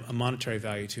assign a monetary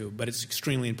value to, but it's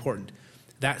extremely important.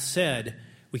 That said,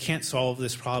 we can't solve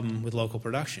this problem with local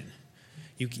production.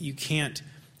 You can't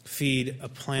feed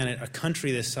a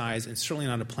country this size, and certainly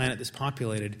not a planet this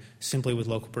populated, simply with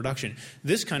local production.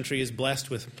 This country is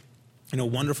blessed with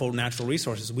wonderful natural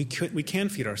resources. We can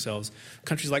feed ourselves.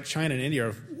 Countries like China and India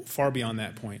are far beyond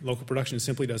that point. Local production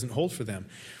simply doesn't hold for them.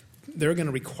 They're going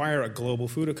to require a global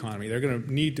food economy. They're going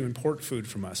to need to import food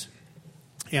from us.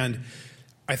 And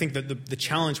I think that the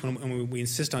challenge when we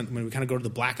insist on, when we kind of go to the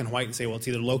black and white and say, well, it's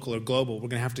either local or global, we're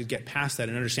going to have to get past that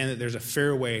and understand that there's a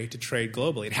fair way to trade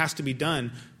globally. It has to be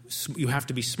done. You have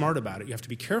to be smart about it. You have to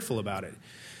be careful about it.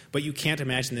 But you can't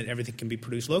imagine that everything can be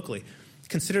produced locally.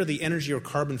 Consider the energy or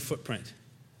carbon footprint.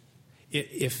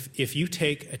 If you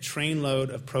take a train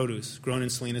load of produce grown in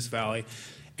Salinas Valley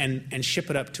and ship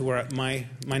it up to where my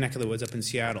neck of the woods up in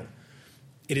Seattle,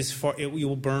 you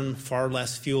will burn far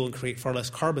less fuel and create far less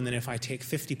carbon than if I take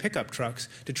 50 pickup trucks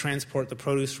to transport the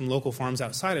produce from local farms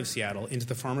outside of Seattle into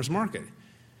the farmer's market.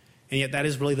 And yet that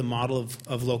is really the model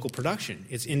of local production.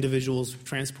 It's individuals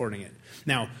transporting it.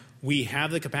 Now, we have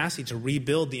the capacity to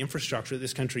rebuild the infrastructure that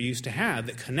this country used to have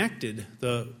that connected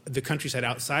the countryside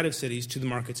outside of cities to the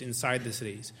markets inside the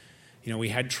cities. We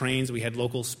had trains, we had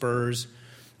local spurs,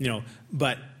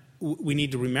 but we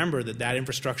need to remember that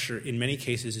infrastructure in many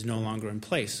cases is no longer in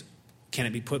place. Can it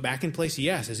be put back in place?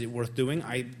 Yes. Is it worth doing?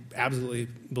 I absolutely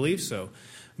believe so.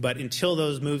 But until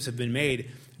those moves have been made,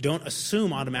 don't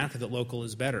assume automatically that local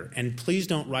is better. And please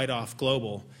don't write off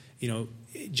global,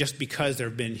 just because there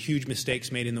have been huge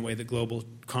mistakes made in the way that global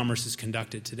commerce is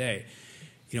conducted today.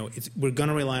 We're going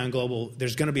to rely on global.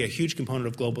 There's going to be a huge component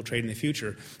of global trade in the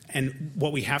future. And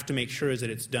what we have to make sure is that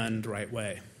it's done the right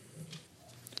way.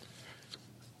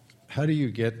 How do you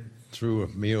get through a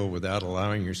meal without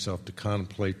allowing yourself to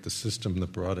contemplate the system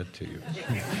that brought it to you?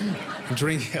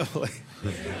 Drink heavily.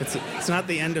 It's not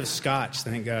the end of Scotch,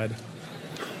 thank God.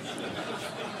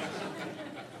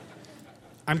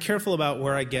 I'm careful about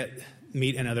where I get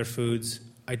meat and other foods.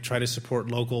 I try to support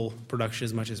local production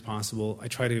as much as possible. I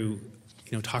try to,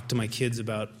 talk to my kids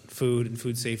about food and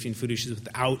food safety and food issues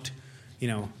without,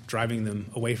 driving them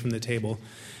away from the table.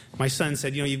 My son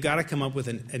said, you've got to come up with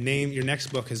a name. Your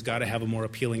next book has got to have a more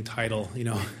appealing title.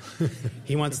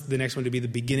 He wants the next one to be The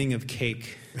Beginning of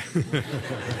Cake.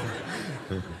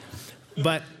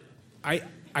 But I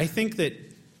think that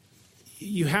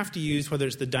you have to use, whether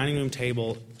it's the dining room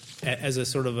table, as a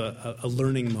sort of a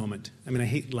learning moment. I mean, I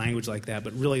hate language like that,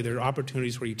 but really there are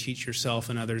opportunities where you teach yourself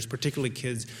and others, particularly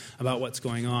kids, about what's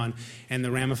going on and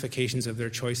the ramifications of their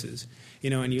choices.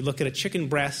 And you look at a chicken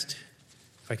breast,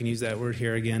 if I can use that word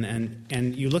here again,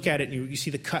 and you look at it and you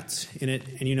see the cuts in it,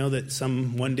 and you know that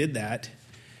someone did that,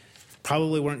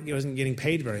 probably wasn't getting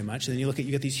paid very much. And then you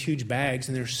get these huge bags,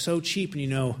 and they're so cheap,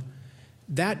 and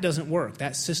that doesn't work.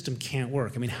 That system can't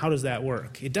work. I mean, how does that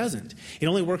work? It doesn't. It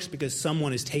only works because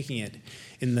someone is taking it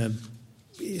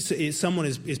someone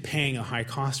is paying a high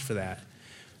cost for that.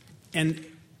 And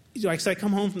I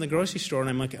come home from the grocery store and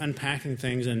I'm like unpacking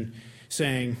things and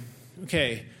saying,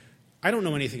 okay, I don't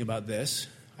know anything about this.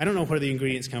 I don't know where the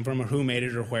ingredients come from or who made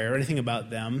it or where, or anything about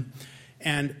them.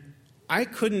 And I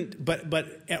couldn't,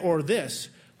 or this,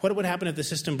 what would happen if the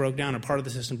system broke down or part of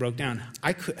the system broke down?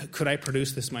 Could I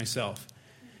produce this myself?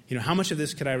 How much of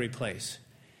this could I replace?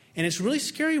 And it's really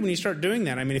scary when you start doing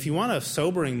that. I mean, if you want a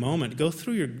sobering moment, go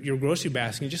through your grocery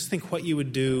basket and just think what you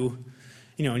would do,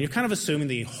 and you're kind of assuming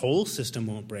the whole system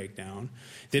won't break down,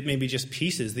 that maybe just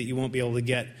pieces that you won't be able to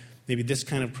get, maybe this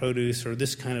kind of produce or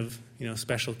this kind of,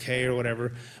 special K or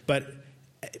whatever. But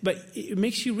it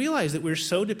makes you realize that we're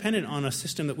so dependent on a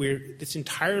system that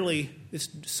it's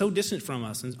so distant from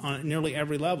us on nearly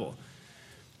every level.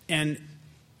 And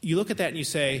you look at that and you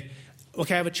say,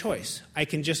 okay, I have a choice. I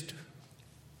can just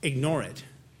ignore it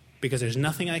because there's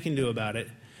nothing I can do about it,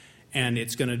 and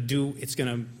it's going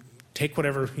to take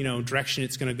whatever direction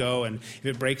it's going to go, and if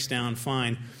it breaks down,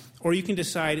 fine. Or you can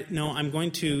decide, no, I'm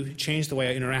going to change the way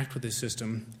I interact with this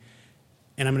system,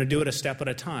 and I'm going to do it a step at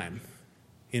a time.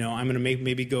 I'm going to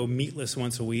maybe go meatless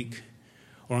once a week,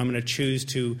 or I'm going to choose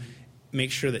to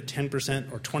make sure that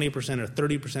 10% or 20% or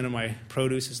 30% of my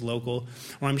produce is local,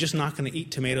 or I'm just not going to eat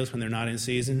tomatoes when they're not in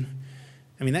season.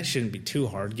 I mean, that shouldn't be too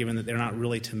hard, given that they're not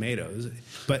really tomatoes.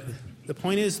 But the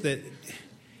point is that,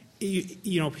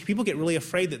 people get really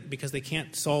afraid that because they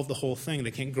can't solve the whole thing,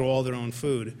 they can't grow all their own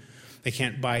food, they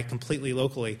can't buy completely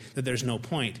locally, that there's no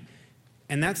point.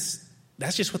 And that's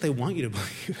just what they want you to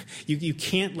believe. You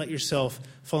can't let yourself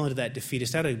fall into that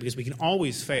defeatist attitude because we can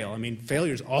always fail. I mean,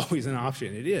 failure is always an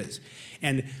option. It is.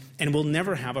 And we'll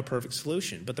never have a perfect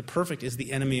solution. But the perfect is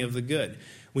the enemy of the good.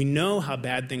 We know how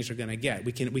bad things are going to get.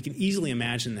 We can easily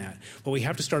imagine that. What we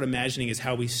have to start imagining is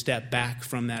how we step back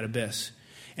from that abyss.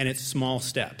 And it's small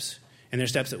steps. And they're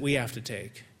steps that we have to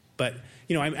take. But,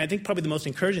 I think probably the most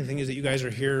encouraging thing is that you guys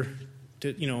are here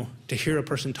to hear a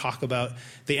person talk about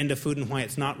the end of food and why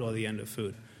it's not really the end of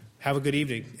food. Have a good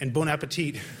evening, and bon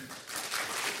appetit.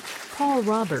 Paul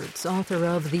Roberts, author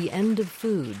of The End of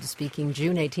Food, speaking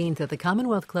June 18th at the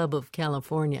Commonwealth Club of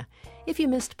California. If you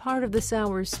missed part of this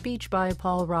hour's speech by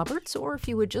Paul Roberts, or if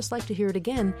you would just like to hear it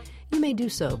again, you may do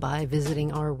so by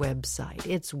visiting our website.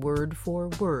 It's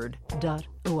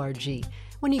wordforword.org.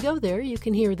 When you go there, you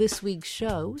can hear this week's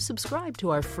show, subscribe to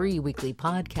our free weekly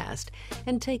podcast,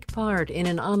 and take part in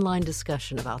an online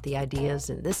discussion about the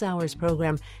ideas in this hour's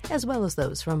program, as well as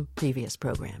those from previous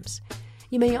programs.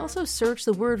 You may also search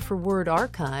the Word for Word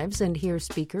archives and hear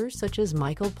speakers such as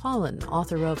Michael Pollan,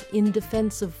 author of In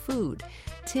Defense of Food,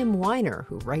 Tim Weiner,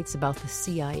 who writes about the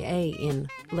CIA in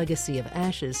Legacy of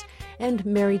Ashes, and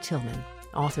Mary Tillman,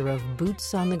 author of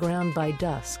Boots on the Ground by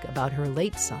Dusk, about her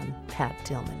late son, Pat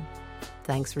Tillman.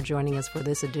 Thanks for joining us for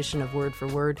this edition of Word for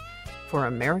Word. For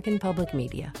American Public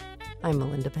Media, I'm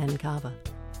Melinda Penn-Cava.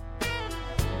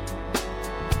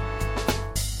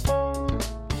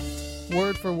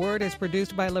 Word for Word is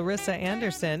produced by Larissa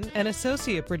Anderson and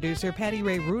associate producer Patty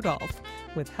Ray Rudolph,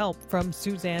 with help from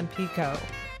Suzanne Pico.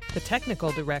 The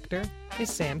technical director is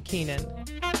Sam Keenan.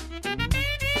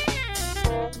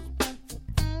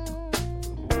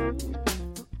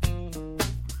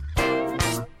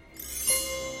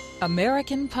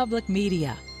 American Public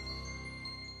Media